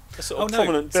prominent, Oh, no,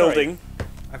 prominent sorry. building.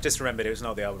 I've just remembered it was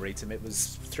not the Arboretum, it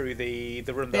was through the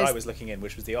room that There's- I was looking in,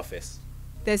 which was the office.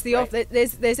 There's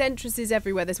there's entrances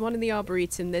everywhere. There's one in the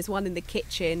Arboretum. There's one in the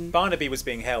kitchen. Barnaby was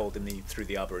being held through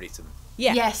the Arboretum.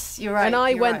 Yeah. Yes, you're right. And I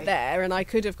you're went right. there, and I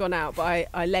could have gone out, but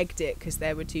I legged it because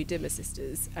there were 2 dimmer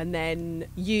sisters. And then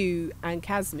you and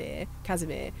Casimir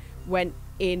went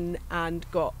in and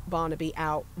got Barnaby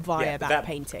out via Yeah, that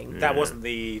painting. That wasn't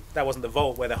the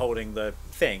vault where they're holding the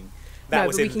thing. That No,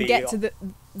 was but we in can the get to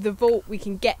the vault. We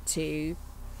can get to.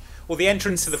 Well, the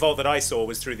entrance to the vault that I saw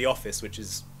was through the office, which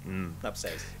is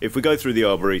upstairs. If we go through the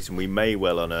Arboretum, we may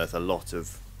well unearth a lot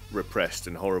of repressed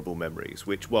and horrible memories,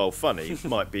 which, while funny,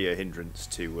 might be a hindrance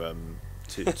to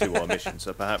our mission.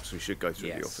 So perhaps we should go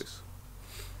through the Yes.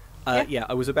 office. Yeah,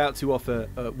 I was about to offer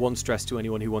one stress to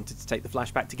anyone who wanted to take the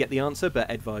flashback to get the answer, but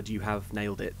Edvard, you have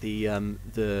nailed it.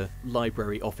 The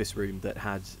library office room that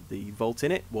had the vault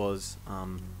in it was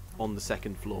on the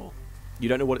 2nd floor. You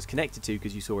don't know what it's connected to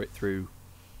because you saw it through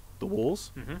the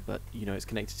walls, but you know it's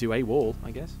connected to a wall, I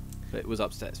guess. But it was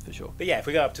upstairs for sure. But yeah, if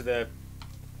we go up to the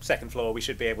 2nd floor, we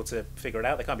should be able to figure it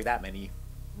out. There can't be that many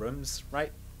rooms,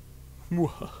 right?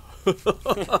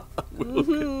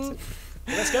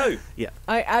 Let's go. Yeah.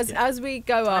 As we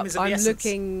go Time up, is of the I'm essence.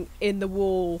 looking in the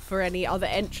wall for any other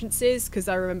entrances because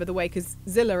I remember the way. Because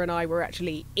Zilla and I were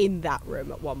actually in that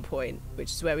room at one point,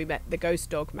 which is where we met the ghost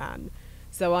dog man.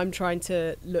 So I'm trying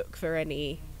to look for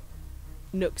any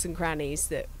nooks and crannies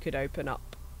that could open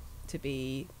up to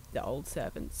be the old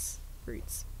servants'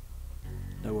 roots.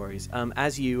 No worries.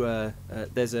 As you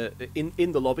there's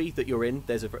in the lobby that you're in,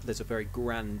 there's a very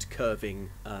grand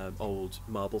curving old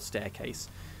marble staircase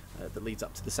that leads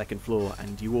up to the 2nd floor,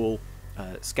 and you all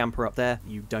scamper up there.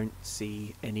 You don't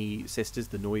see any sisters.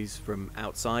 The noise from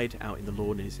outside, out in the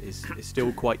lawn, is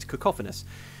still quite cacophonous.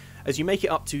 As you make it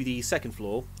up to the 2nd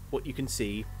floor, what you can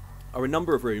see are a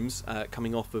number of rooms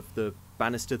coming off of the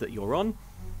banister that you're on,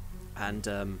 and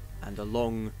a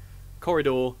long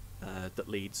corridor that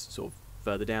leads sort of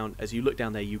further down. As you look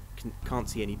down there, you can't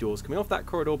see any doors coming off that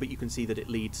corridor, but you can see that it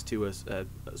leads to a sort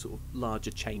of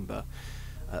larger chamber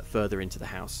further into the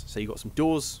house. So you've got some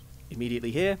doors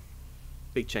immediately here,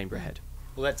 big chamber ahead.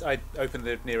 Well, I open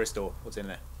the nearest door. What's in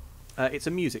there? It's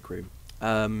a music room.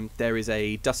 There is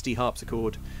a dusty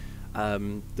harpsichord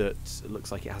that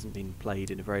looks like it hasn't been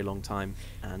played in a very long time,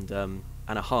 and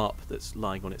a harp that's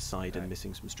lying on its side and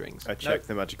missing some strings. I checked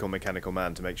the magical mechanical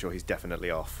man to make sure he's definitely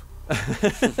off.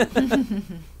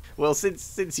 Well,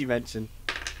 since you mentioned,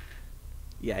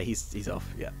 yeah, he's off.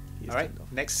 Yeah. He's All right. turned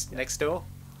off. Next door.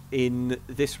 In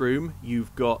this room,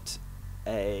 you've got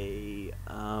a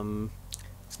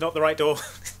It's not the right door.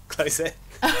 Close it.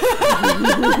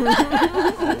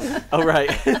 Oh right.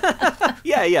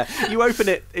 yeah. You open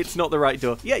it. It's not the right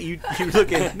door. Yeah. You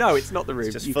look in. No, it's not the room.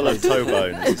 It's just You full of close toe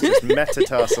bones. It's just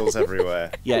metatarsals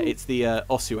everywhere. Yeah, it's the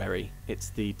ossuary. It's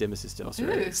the dimmer sister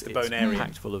ossuary. Ooh. It's the bonarium.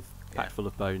 packed full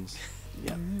of bones.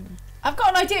 Yeah. I've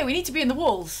got an idea. We need to be in the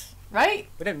walls, right?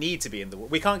 We don't need to be in the wall.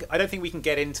 We can't. I don't think we can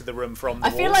get into the room from the I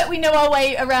walls. feel like we know our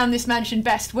way around this mansion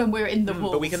best when we're in the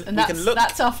walls. but we can- and we that's, can look-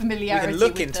 that's our We familiarity. can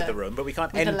look with into the room, but we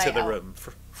can't with the enter the layout. room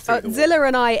through the wall. Zilla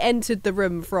and I entered the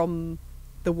room from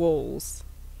the walls.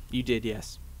 You did,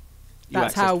 yes. You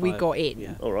That's how accessed we via- got in.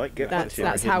 Yeah. All right, get back That's to your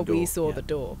how hidden we door. saw Yeah. the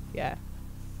door. Yeah.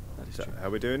 That is So true. how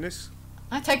are we doing this?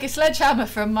 I take a sledgehammer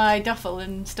from my duffel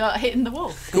and start hitting the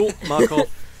wall. Cool. Mark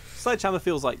off. Sledgehammer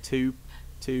feels like two.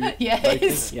 Yeah, it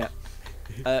is. Yeah.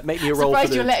 Make me a roll for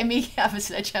Surprised the. you're letting me have a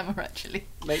sledgehammer, actually.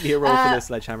 Make me a roll for the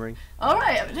sledgehammering. All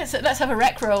right, let's have a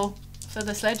rec roll for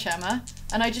the sledgehammer,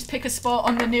 and I just pick a spot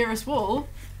on the nearest wall,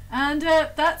 and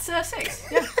that's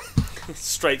 6. Yeah.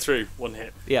 Straight through, 1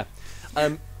 hit. Yeah.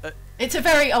 It's a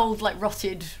very old, like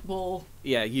rotted wall.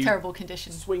 Yeah. You terrible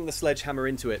condition. swing the sledgehammer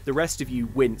into it. The rest of you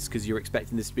wince because you're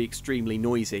expecting this to be extremely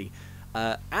noisy,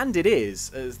 and it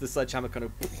is, as the sledgehammer kind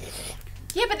of.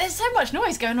 Yeah, but there's so much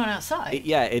noise going on outside.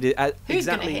 It is Who's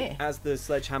gonna exactly hear? as the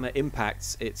sledgehammer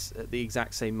impacts. It's at the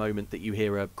exact same moment that you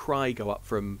hear a cry go up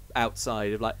from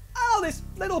outside of like, "Oh, this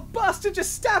little bastard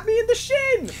just stabbed me in the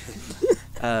shin!"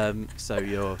 So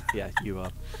you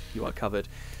are covered.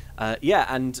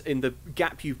 And in the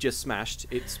gap you've just smashed,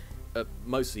 it's a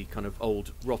mostly kind of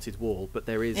old rotted wall, but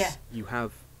there is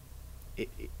you've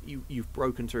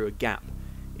broken through a gap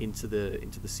into the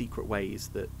secret ways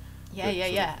that.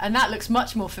 Yeah. And that looks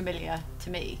much more familiar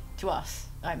to us,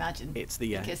 I imagine. It's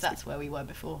the because that's where we were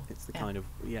before. It's the kind of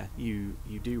you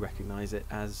do recognise it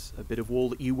as a bit of wall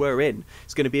that you were in.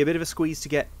 It's going to be a bit of a squeeze to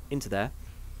get into there.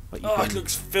 But It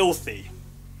looks filthy.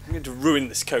 I'm going to ruin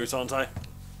this coat, aren't I?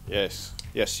 Yes,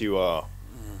 you are.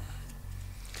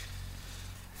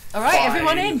 All right, Fine.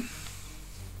 everyone in.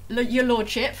 Your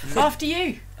lordship, after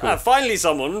you. Finally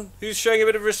someone who's showing a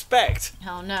bit of respect.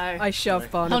 Oh no. I shove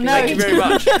Barnaby. Oh no. Thank you very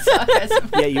much. Sarcasm.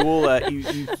 Yeah, you all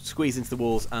you squeeze into the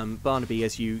walls. Barnaby,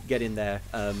 as you get in there,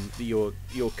 your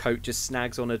coat just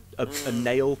snags on a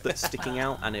nail that's sticking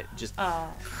out, and it just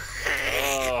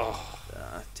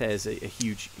tears a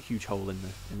huge hole in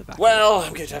the back. Well,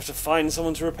 I'm going to have to find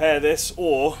someone to repair this,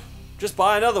 or just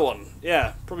buy another one.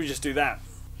 Yeah, probably just do that.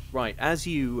 Right, as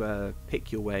you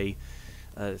pick your way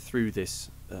through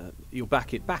this, you're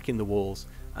back in the walls.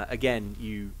 Again,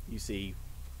 you see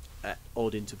at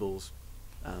odd intervals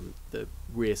the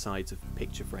rear sides of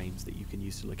picture frames that you can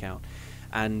use to look out.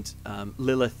 And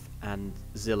Lilith and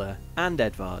Zilla and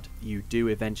Edvard, you do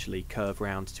eventually curve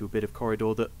round to a bit of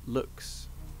corridor that looks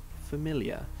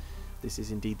familiar. This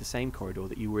is indeed the same corridor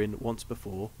that you were in once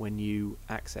before when you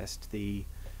accessed the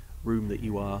room that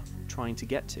you are trying to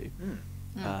get to.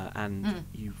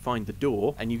 You find the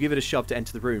door and you give it a shove to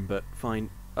enter the room, but find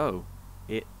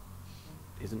it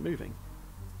isn't moving.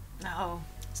 No.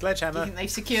 Do Sledgehammer. you think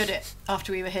they've secured it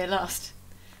after we were here last?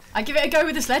 I give it a go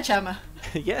with the sledgehammer.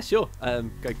 Yeah, sure.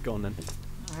 Go on then.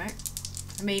 All right.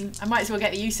 I mean, I might as well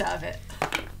get the use out of it.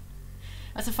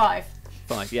 That's a 5.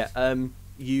 5. Yeah.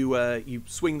 You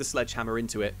swing the sledgehammer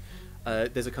into it.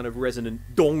 There's a kind of resonant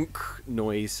donk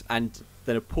noise, and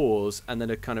then a pause, and then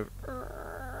a kind of,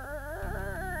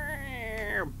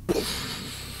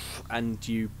 and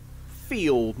you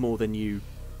feel more than your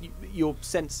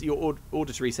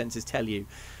auditory senses tell you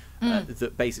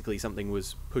that basically something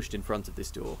was pushed in front of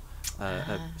this door,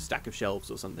 a stack of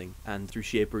shelves or something, and through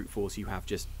sheer brute force you have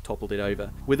just toppled it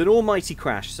over with an almighty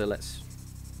crash. So let's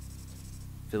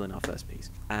fill in our first piece,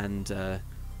 and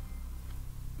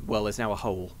there's now a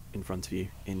hole in front of you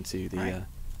into the Right.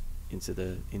 into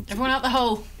Everyone out the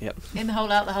hole. Yep. In the hole,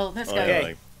 out the hole. Let's go.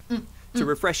 Okay. To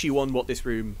refresh you on what this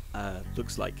room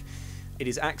looks like, it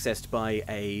is accessed by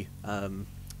a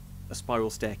spiral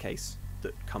staircase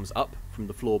that comes up from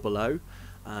the floor below,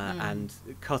 and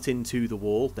cut into the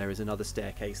wall. There is another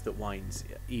staircase that winds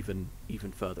even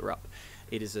further up.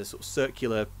 It is a sort of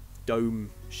circular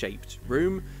dome-shaped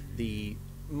room.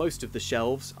 Most of the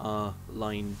walls are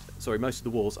lined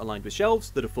with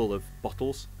shelves that are full of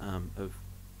bottles of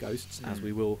ghosts, as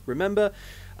we will remember,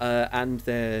 and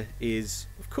there is,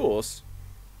 of course,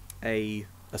 a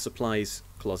supplies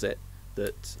closet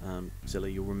that Zilla,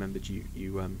 you'll remember you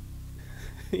you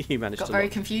managed Got to very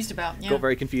lock. confused about. Yeah. Got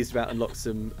very confused about and locked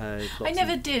some. I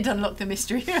never did unlock the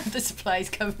mystery of the supplies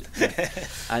cupboard.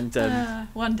 And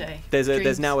One day. there's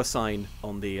Dreams. now a sign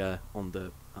on the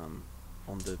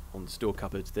store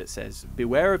cupboard that says,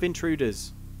 "Beware of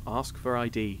intruders. Ask for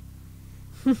ID."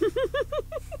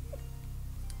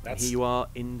 That's, Here you are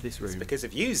in this it's room. because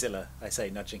of you, Zilla, I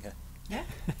say, nudging her. Yeah.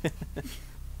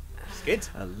 It's good.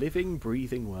 A living,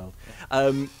 breathing world.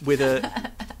 With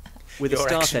a Your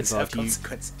start, actions have Edvard.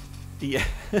 consequences. Yeah.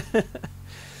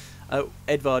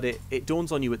 Edvard, it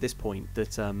dawns on you at this point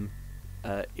that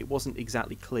it wasn't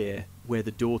exactly clear where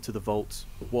the door to the vault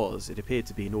was. It appeared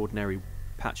to be an ordinary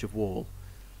patch of wall.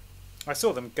 I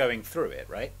saw them going through it,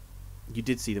 right? You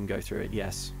did see them go through it,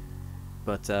 yes.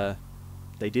 But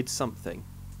they did something.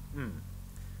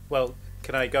 Well,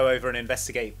 can I go over and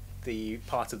investigate the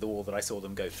part of the wall that I saw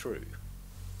them go through?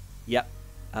 Yep.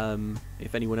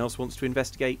 If anyone else wants to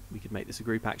investigate, we could make this a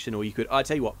group action, or you could. I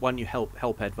tell you what. Why don't you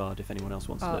help Edvard if anyone else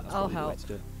wants to? That's I'll probably the way help. to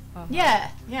do it. Yeah,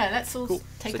 let's all Cool.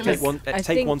 take So a take look. one. I Take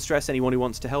think- one stress. Anyone who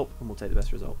wants to help, and we'll take the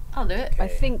best result. I'll do it. I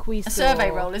think we A saw... survey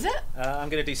roll, is it? I'm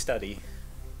going to do study.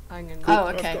 I'm gonna... Oh,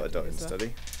 I've okay. got a dot in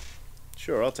study.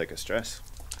 Sure, I'll take a stress.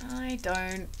 I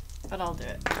don't, but I'll do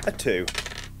it. A 2.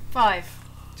 5.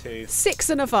 2. 6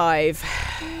 and a 5.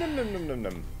 Num num num num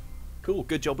num. Cool.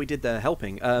 Good job we did there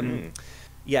helping.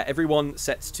 Yeah, everyone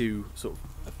sets to sort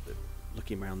of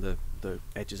looking around the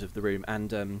edges of the room,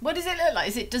 and What does it look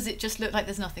like? Does it just look like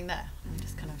there's nothing there?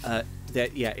 Just kind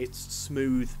of. yeah, it's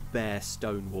smooth, bare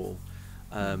stone wall,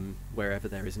 wherever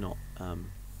there is not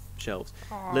shelves.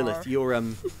 Lilith,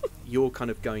 you're kind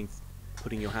of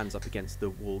putting your hands up against the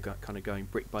wall, kind of going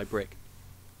brick by brick,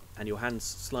 and your hand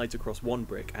slides across one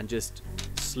brick and just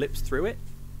slips through it,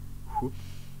 whoop,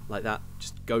 like that,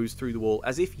 just goes through the wall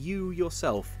as if you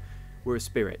yourself were a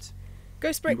spirit.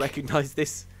 Ghost brick. You recognise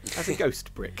this as a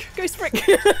ghost brick. Ghost brick.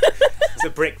 It's a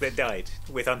brick that died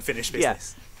with unfinished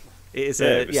business. It is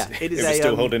It was, it is it was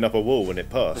still a holding up a wall when it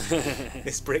passed.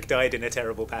 This brick died in a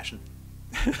terrible passion.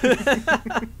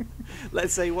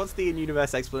 let's say, what's the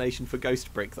in-universe explanation for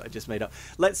ghost brick that I just made up?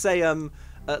 Let's say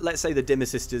the Dimmer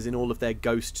sisters, in all of their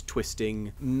ghost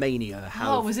twisting mania,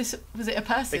 have was it a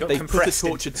person? got they put a compressed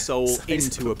tortured soul size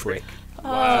into a of a brick. brick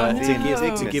Oh, to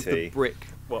no. give the brick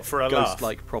What, for a laugh?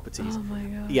 ghost-like properties. Oh my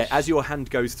gosh. Yeah, as your hand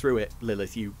goes through it,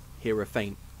 Lilith, you hear a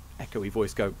faint, echoey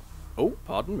voice go, "Oh,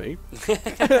 pardon me."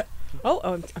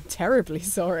 I'm terribly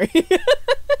sorry.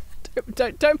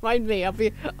 don't mind me. I'll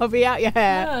be out your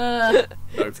hair.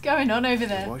 What's going on over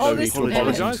there? Why Oh, should we this- apologise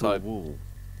apologise, to a I- wall?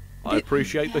 I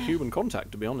appreciate the human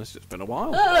contact. To be honest, it's been a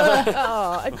while.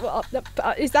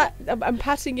 Is that? I'm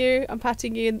patting you. I'm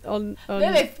patting you on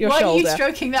Lilith, your why are shoulder. you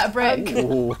stroking that brick?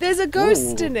 Ooh, There's a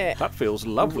ghost ooh, in it. That feels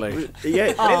lovely.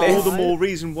 Yeah, Oh. all the more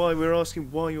reason why we're asking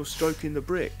why you're stroking the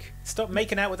brick. Stop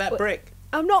making out with that brick.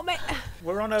 I'm not.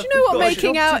 We're on a. Do you know what got a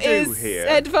making job out to do is, here.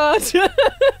 Edvard?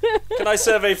 Can I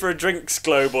survey for a drinks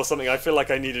globe or something? I feel like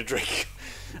I need a drink.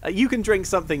 You can drink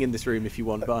something in this room if you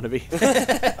want, Barnaby.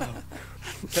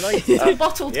 Can I?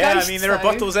 Bottled Yeah, ghosts, I mean there are though.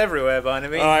 bottles everywhere,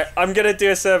 Barnaby. Alright, I'm going to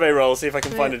do a survey roll, see if I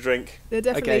can find a drink. They're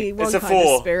definitely Okay, one it's a kind of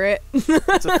 4. spirit.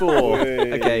 It's a 4.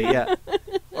 Hey. Okay, yeah.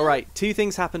 All right, 2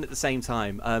 things happen at the same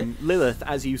time. Lilith,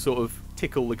 as you sort of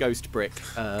tickle the ghost brick,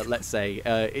 let's say,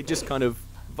 it just kind of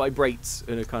vibrates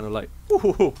in a kind of like,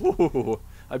 "Ooh,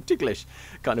 I'm ticklish"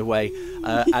 kind of way,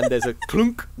 and there's a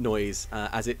clunk noise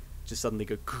as it just suddenly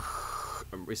goes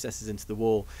and recesses into the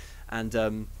wall, and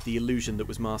the illusion that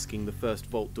was masking the first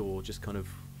vault door just kind of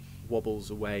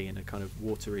wobbles away in a kind of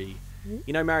watery,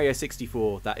 you know, Mario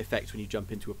 64, that effect when you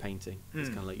jump into a painting. It's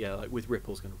kind of like, yeah, like with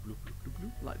ripples kind of bloop, bloop, bloop,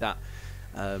 bloop, like that,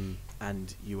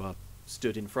 and you are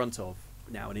stood in front of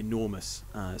now an enormous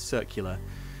circular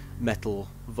metal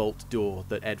vault door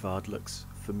that Edvard looks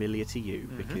familiar to you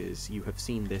because you have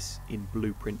seen this in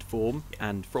blueprint form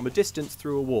and from a distance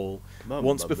through a wall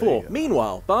once before. mia.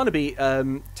 Meanwhile, Barnaby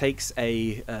takes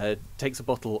a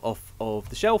bottle off of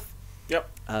the shelf. Yep.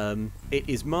 It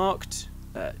is marked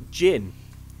gin.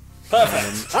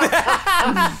 Perfect.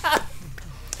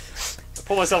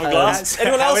 Pour myself a glass.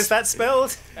 Anyone How else? is that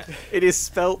spelled? It is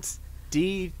spelt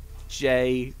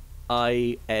DJINN.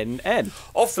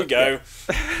 Off we go.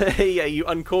 Yeah, you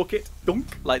uncork it, dunk,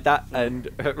 like that, and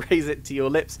raise it to your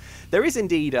lips. There is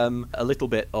indeed a little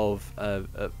bit of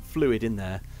fluid in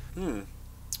there,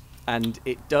 and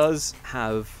it does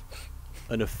have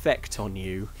an effect on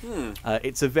you.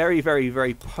 It's a very, very,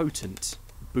 very potent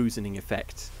boozening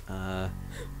effect.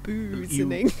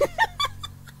 Boozening.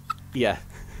 Yeah.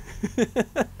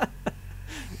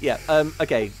 Yeah.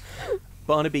 Okay,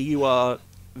 Barnaby, you are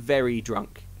very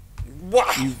drunk.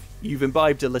 Wow. You've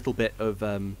imbibed a little bit of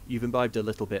a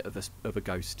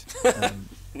ghost,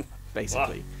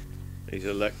 basically. He's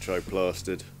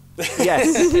electroplastered.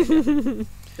 Yes.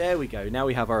 There we go. Now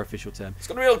we have our official term. It's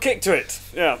got a real kick to it.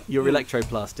 Yeah. You're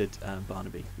electroplasted,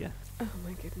 Barnaby. Yeah. Oh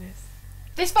my goodness.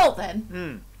 This vault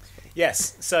then?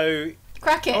 Yes. So,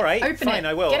 Crack it. all right, Open fine, it.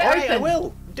 I will. Get it All right, I open.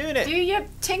 will. I'm doing it. Do your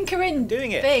tinkering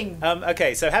Doing it. thing.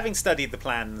 Okay, so having studied the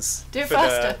plans Do it for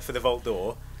faster. the vault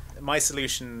door, my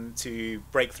solution to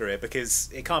break through it, because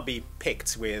it can't be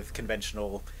picked with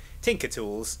conventional tinker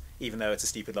tools, even though it's a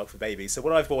stupid lock for babies. So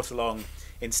what I've brought along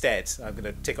instead, I'm going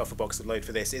to tick off a box of load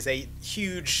for this, is a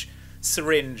huge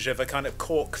syringe of a kind of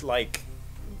cork-like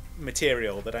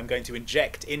material that I'm going to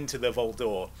inject into the vault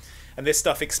door. And this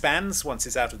stuff expands once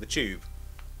it's out of the tube.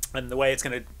 And the way it's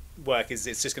going to work is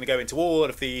it's just going to go into all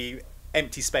of the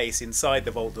empty space inside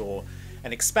the vault door,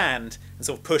 and expand and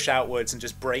sort of push outwards and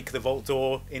just break the vault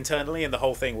door internally, and the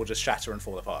whole thing will just shatter and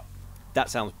fall apart. That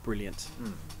sounds brilliant.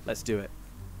 Let's do it.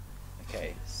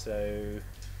 Okay, so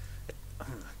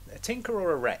a tinker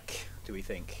or a wreck, do we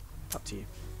think? Up to you.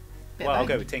 Bit Well, I'll of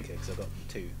go both. with tinker because I've got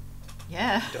 2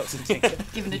 Yeah. dots in tinker.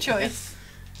 Given a choice.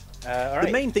 All right.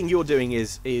 The main thing you're doing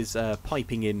is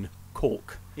piping in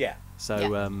cork. Yeah. So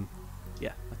Yeah.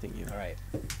 yeah, I think you. All right.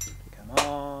 Come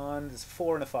on. There's a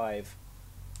 4 and a 5.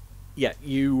 Yeah,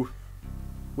 you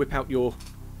whip out your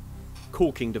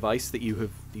corking device that you've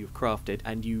crafted,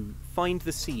 and you find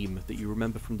the seam that you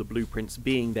remember from the blueprints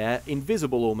being there,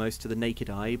 invisible almost to the naked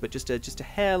eye, but just a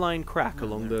hairline crack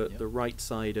along the right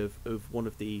side of one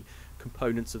of the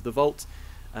components of the vault.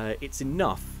 It's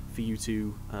enough for you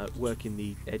to work in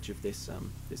the edge of this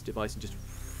device and just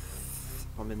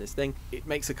I'm in this thing. It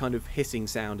makes a kind of hissing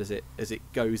sound as it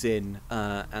goes in,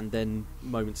 and then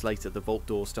moments later the vault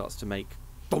door starts to make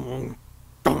dong,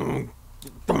 dong,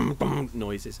 dong, dong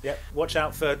noises. Yep. Watch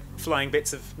out for flying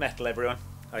bits of metal, everyone.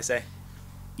 I say.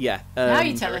 Yeah. Now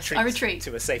you tell us. I retreat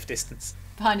to a safe distance.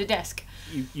 behind a desk.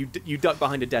 You duck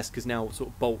behind a desk because now sort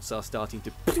of bolts are starting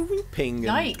to ping.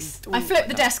 Yikes! I flip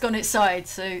the desk on its side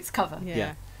so it's cover.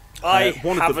 Yeah. I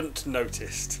one of the- haven't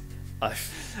noticed.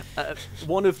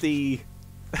 One of the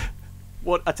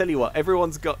what I tell you what,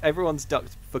 everyone's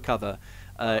ducked for cover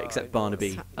except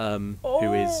Barnaby,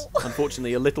 who is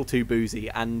unfortunately a little too boozy,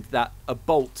 and that a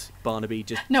bolt Barnaby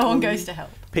just No one goes to help.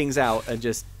 pings out and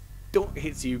just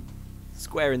hits you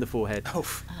square in the forehead.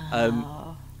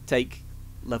 Take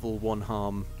level 1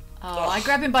 harm. Oh, I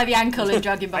grab him by the ankle and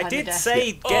drag him behind I the did desk.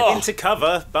 say get into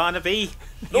cover, Barnaby.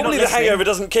 You're Normally not the hangover listening.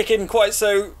 doesn't kick in quite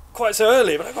so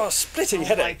early, but I've got a splitting Oh my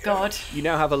headache. god. You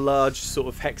now have a large sort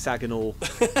of hexagonal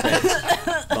red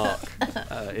mark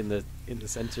in the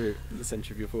center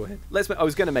of your forehead. I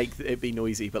was going to make it be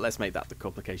noisy, but let's make that the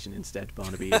complication instead.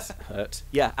 Barnaby is hurt.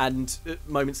 Yeah, and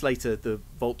moments later the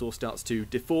vault door starts to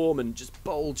deform and just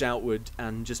bulge outward,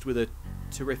 and just with a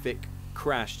terrific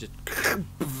crash, just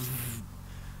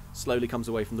slowly comes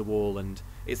away from the wall, and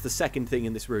it's the second thing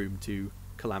in this room to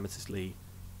calamitously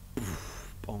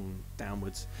bong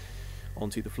downwards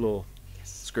onto the floor.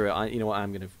 Screw it. You know what?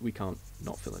 We can't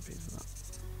not fill in for that.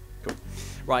 Cool.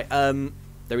 Right.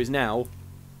 There is now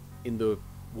in the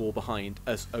wall behind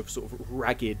a sort of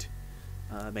ragged,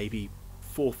 maybe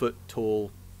 4 foot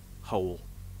tall hole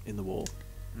in the wall.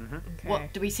 Okay.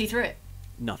 What? Do we see through it?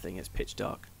 Nothing. It's pitch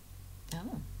dark.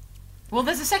 Oh. Well,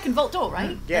 there's a second vault door, right?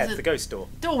 Yeah, There's it's a the ghost door.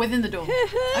 door within the door.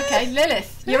 Okay,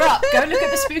 Lilith, you're up. Go look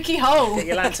at the spooky hole. Get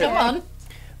your lantern. Come on.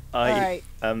 I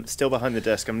still behind the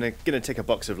desk. I'm gonna take a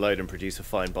box of load and produce a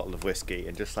fine bottle of whiskey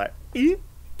and just like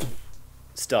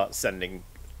start sending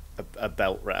a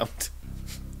belt round.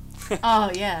 Oh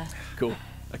yeah. Cool.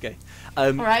 Okay.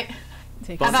 All right.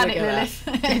 Take Have a at swig it, of that.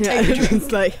 Lilith. Yeah, Take a drink.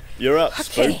 it's like, You're up, Okay.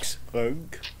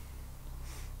 spokesfolk.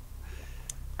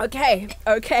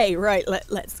 okay, right.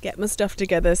 Let's get my stuff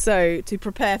together. So to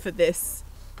prepare for this,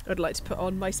 I'd like to put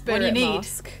on my What do spirit you need?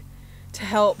 mask to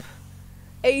help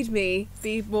aid me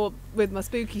be more with my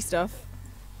spooky stuff.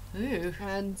 Ooh.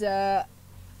 And I've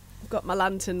got my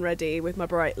lantern ready with my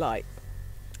bright light.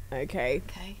 Okay.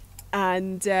 Okay.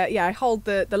 And yeah, I hold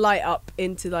the light up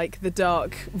into like the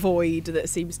dark void that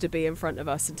seems to be in front of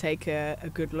us and take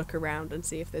a good look around and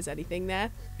see if there's anything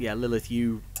there. Yeah, Lilith,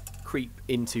 you creep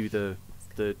into the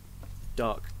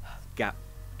dark gap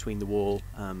between the wall,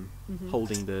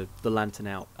 holding the lantern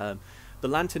out. The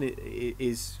lantern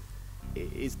is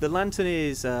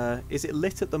it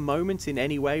lit at the moment in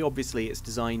any way? Obviously, it's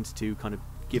designed to kind of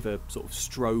give a sort of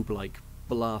strobe-like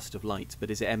blast of light, but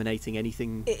is it emanating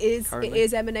anything? It is currently?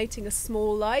 emanating a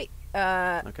small light.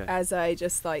 Okay. As I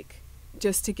just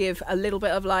to give a little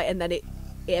bit of light, and then it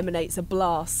emanates a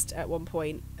blast at one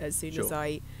point as soon as Sure.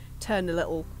 I turn a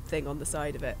little thing on the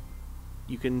side of it.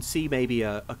 You can see maybe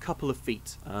a couple of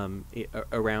feet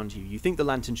around you. You think the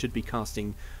lantern should be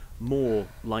casting more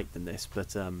light than this, but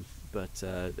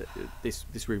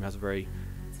this room has a very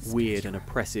weird and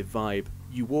oppressive vibe.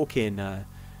 You walk in,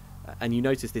 and you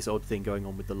notice this odd thing going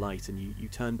on with the light, and you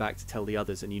turn back to tell the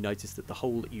others, and you notice that the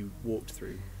hole that you walked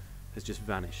through has just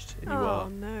vanished, and you Oh, are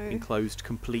no. enclosed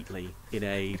completely in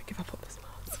a Give up on this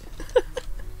mask.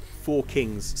 Four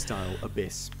Kings style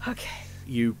abyss. Okay.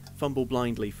 You fumble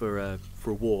blindly for a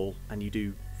wall, and you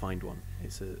do find one.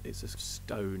 It's a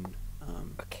stone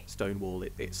Okay. stone wall.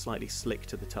 It's slightly slick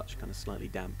to the touch, kind of slightly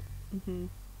damp. Mhm.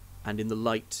 And in the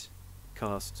light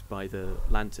cast by the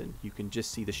lantern, you can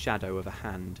just see the shadow of a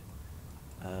hand,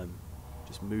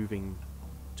 just moving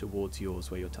towards yours,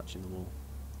 where you're touching the wall.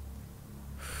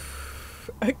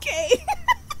 Okay.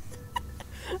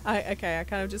 I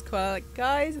kind of just quite like,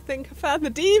 guys, I think I found the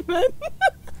demon.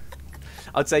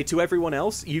 I'd say to everyone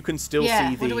else, you can still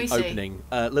see what do we the see? opening.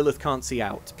 Lilith can't see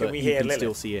out, but we you hear can Lilith?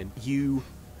 still see in. You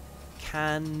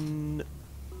can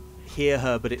hear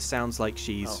her, but it sounds like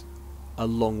she's a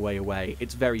long way away.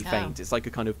 It's very faint. It's like a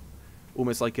kind of,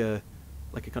 almost like a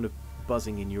kind of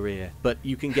buzzing in your ear. But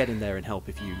you can get in there and help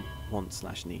if you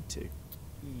want/need to.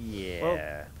 Yeah.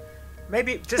 Well,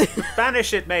 maybe just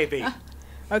banish it. Maybe.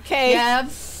 Okay. Yeah.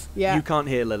 Yeah. You can't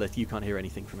hear Lilith. You can't hear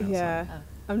anything from outside. Yeah. Oh.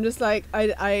 I'm just like,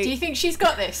 Do you think she's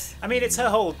got this? I mean, it's her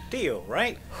whole deal,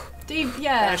 right?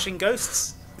 Yeah. Banishing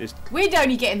ghosts. We'd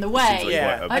only get in the way. Seems like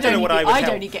Yeah. quite I don't know what I would I'd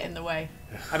help. only get in the way.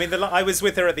 I mean, I was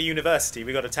with her at the university.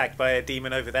 We got attacked by a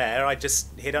demon over there. I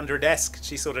just hid under a desk.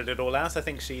 She sorted it all out. I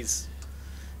think this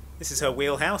is her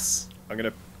wheelhouse. I'm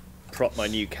going to prop my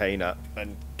new cane up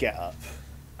and get up.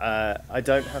 I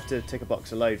don't have to take a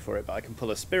box of load for it, but I can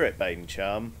pull a Spirit Bane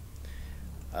charm.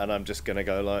 And I'm just going to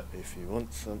go like, if you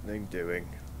want something doing,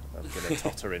 I'm going to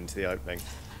totter into the opening.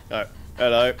 Oh,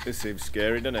 hello. This seems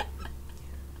scary, doesn't it?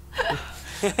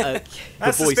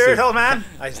 That's the spirit, old man.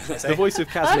 I The say. voice of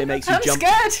Casimir makes you I'm jump.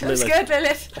 scared. I'm Lilith. scared,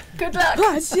 Lilith. Good luck.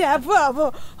 yeah, blah,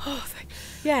 blah. Oh,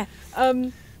 yeah.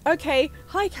 Okay.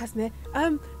 Hi, Casimir.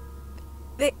 I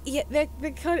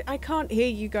can't hear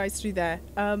you guys through there.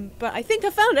 But I think I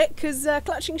found it because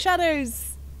clutching shadows.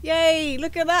 Yay!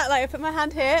 Look at that. Like I put my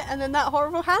hand here, and then that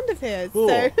horrible hand appears. Cool.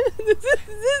 So this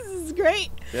is great.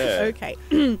 Yeah. Okay.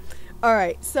 All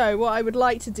right. So what I would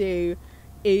like to do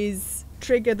is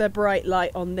trigger the bright light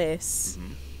on this,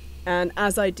 and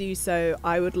as I do so,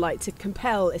 I would like to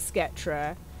compel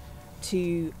Xtra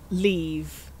to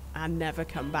leave and never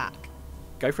come back.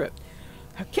 Go for it.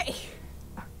 Okay.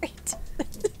 All right.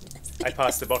 I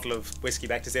pass the bottle of whiskey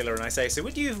back to Zilla and I say, so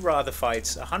would you rather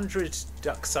fight 100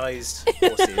 duck-sized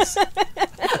horses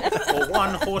or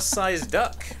one horse-sized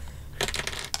duck?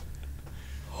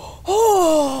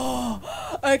 Oh.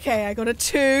 Okay. I got a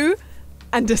 2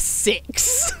 and a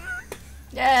 6.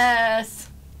 Yes.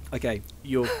 Okay,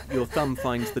 your thumb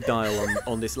finds the dial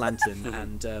on this lantern,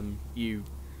 and you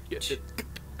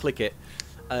click it.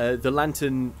 The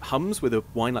lantern hums with a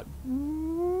whine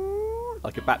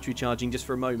like a battery charging just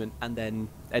for a moment, and then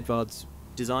Edvard's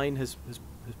design has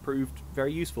proved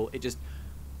very useful. It just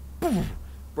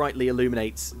brightly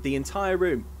illuminates the entire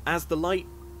room. As the light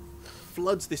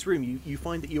floods this room, you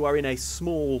find that you are in a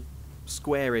small,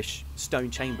 squarish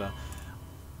stone chamber.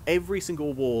 Every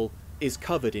single wall is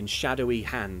covered in shadowy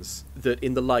hands that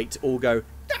in the light all go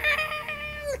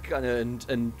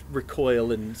and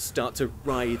recoil and start to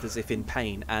writhe as if in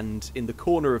pain. And in the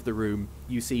corner of the room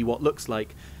you see what looks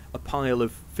like a pile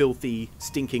of filthy,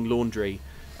 stinking laundry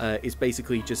is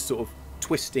basically just sort of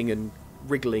twisting and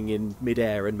wriggling in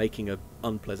midair and making an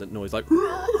unpleasant noise like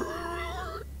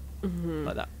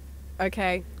like that.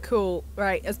 Okay, cool.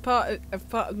 Right, as part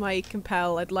of my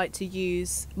compel, I'd like to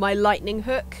use my lightning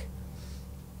hook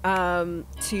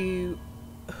to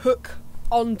hook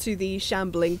onto the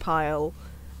shambling pile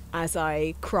as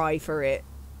I cry for it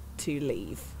to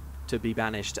leave. To be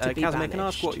banished. To be Casimir, can I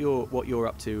ask banished. what you're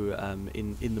up to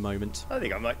in the moment? I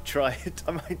think I might try it.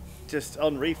 I might just,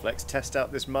 on reflex, test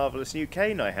out this marvellous new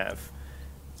cane I have.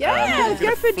 Yeah, gonna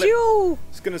go for flip- duel.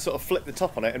 It's going to sort of flip the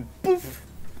top on it and poof!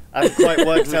 I haven't quite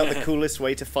worked out the coolest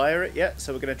way to fire it yet,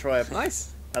 so we're going to try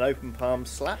Nice. an open palm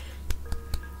slap.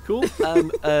 Cool.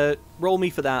 Roll me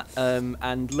for that.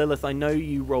 And Lilith, I know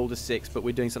you rolled a 6, but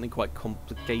we're doing something quite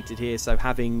complicated here. So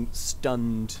having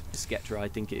stunned Xtra, I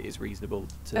think it is reasonable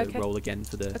to Okay. roll again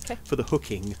for the Okay. for the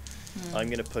hooking. I'm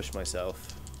going to push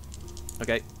myself.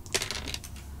 Okay.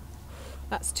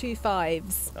 That's 2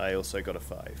 5s. I also got a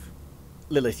 5.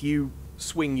 Lilith, you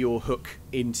swing your hook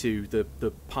into the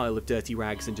pile of dirty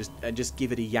rags and just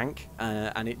give it a yank,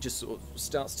 and it just sort of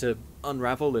starts to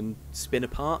unravel and spin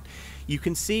apart. You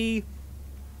can see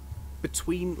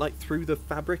between, like, through the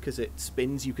fabric as it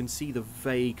spins, you can see the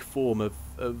vague form of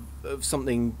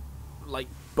something like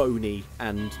bony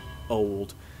and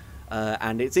old,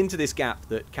 and it's into this gap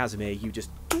that Casimir, you just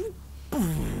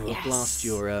blast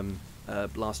your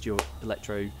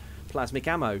electroplasmic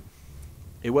ammo.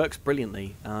 It works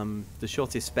brilliantly. The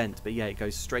shot is spent, but yeah, it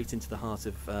goes straight into the heart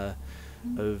of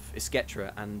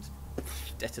Xtra and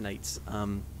detonates.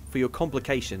 For your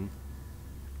complication,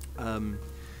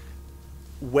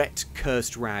 wet,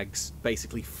 cursed rags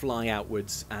basically fly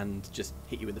outwards and just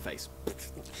hit you in the face.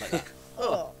 Like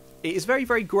that. It is very,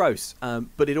 very gross,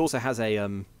 but it also has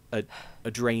a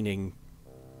draining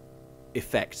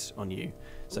effect on you.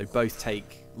 So both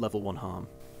take level 1 harm.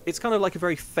 It's kind of like a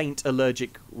very faint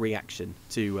allergic reaction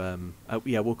to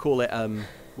we'll call it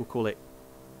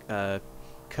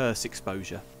curse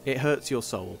exposure. It hurts your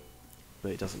soul,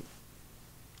 but it doesn't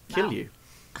kill Wow. you.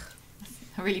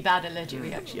 A really bad allergic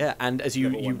reaction. Yeah, and as you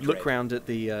Level one look dread. round at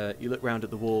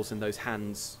the walls, and those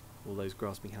hands, all those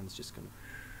grasping hands, just kind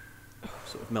of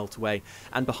sort of melt away.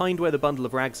 And behind where the bundle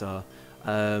of rags are,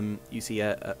 you see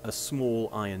a small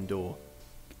iron door.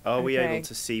 Are we Okay. able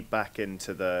to see back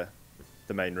into the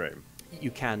main room? You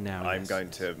can now. I'm yes. going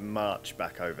to march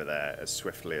back over there as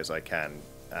swiftly as I can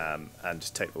and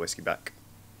take the whiskey back.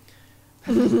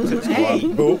 Hey.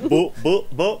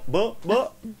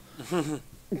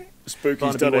 Spooky's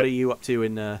Barnaby, done what are it. you up to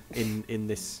in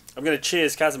this? I'm going to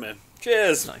cheers Casimir.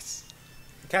 Cheers! Nice.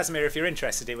 Casimir, if you're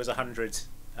interested, it was 100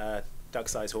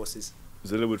 duck-sized horses.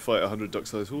 Zilla would fight 100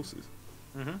 duck-sized horses.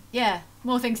 Yeah,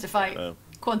 more things to fight. Oh.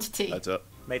 Quantity. Adds up.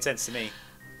 Made sense to me.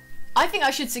 I think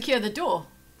I should secure the door.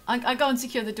 I go and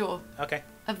secure the door Okay.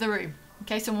 of the room in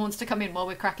case someone wants to come in while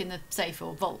we're cracking the safe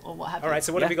or vault or what have you. All right.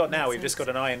 So what Yeah. have we got now? We've Makes just got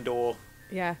an iron door.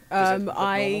 Yeah. Does it look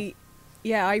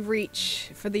I reach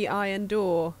for the iron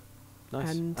door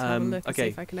Nice. and have a look and see okay.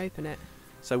 if I can open it.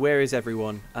 So where is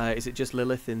everyone? Is it just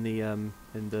Lilith in the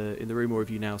room, or have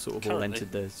you now sort of all Currently.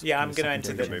 entered the? Yeah, I'm kind going to of enter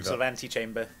secondary the move sort of up.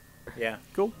 antechamber. Yeah.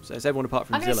 Cool. So it's everyone apart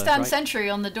from I'm going to Zilla, stand right? sentry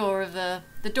on the door of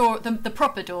the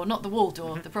proper door, not the wall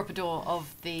door, the proper door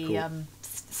of the Cool.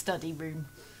 study room.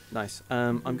 Nice.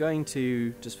 I'm going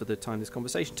to, just for the time this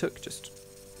conversation took, just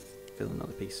fill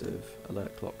another piece of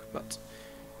alert clock, but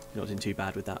you're not doing too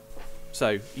bad with that.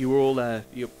 So you were all,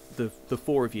 the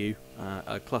four of you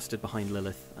are clustered behind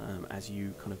Lilith as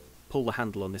you kind of pull the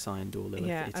handle on this iron door, Lilith.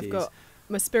 Yeah, It I've is- got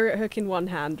my spirit hook in one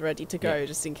hand, ready to go Yeah.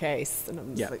 just in case, and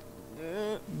I'm just Yeah. like,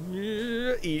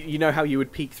 You know how you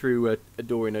would peek through a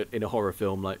door in a horror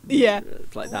film, like Yeah.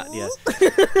 like that. Yeah.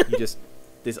 You just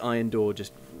this iron door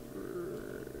just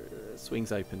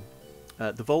swings open.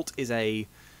 The vault is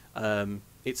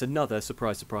it's another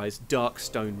surprise, dark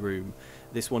stone room.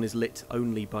 This one is lit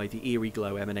only by the eerie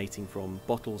glow emanating from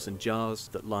bottles and jars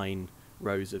that line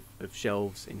rows of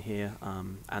shelves in here,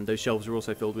 and those shelves are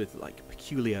also filled with like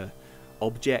peculiar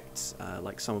objects,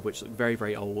 like some of which look very,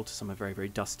 very old, some are very, very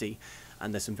dusty,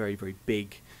 and there's some very, very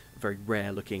big, very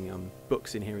rare looking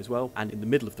books in here as well. And in the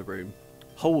middle of the room,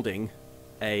 holding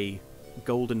a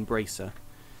golden bracer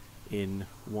in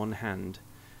one hand,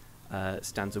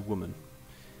 stands a woman.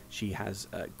 She has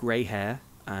grey hair,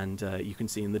 and you can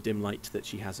see in the dim light that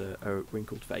she has a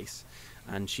wrinkled face,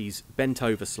 and she's bent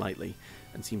over slightly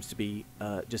and seems to be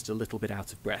just a little bit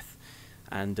out of breath.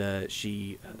 And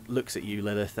she looks at you,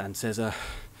 Lilith, and says, a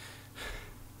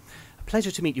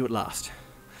pleasure to meet you at last.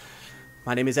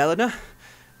 My name is Eleanor,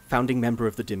 founding member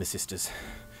of the Dimmer Sisters.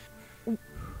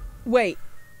 wait,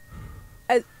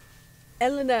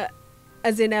 Eleanor,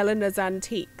 as in Eleanor's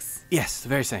Antiques. Yes, the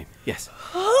very same, yes.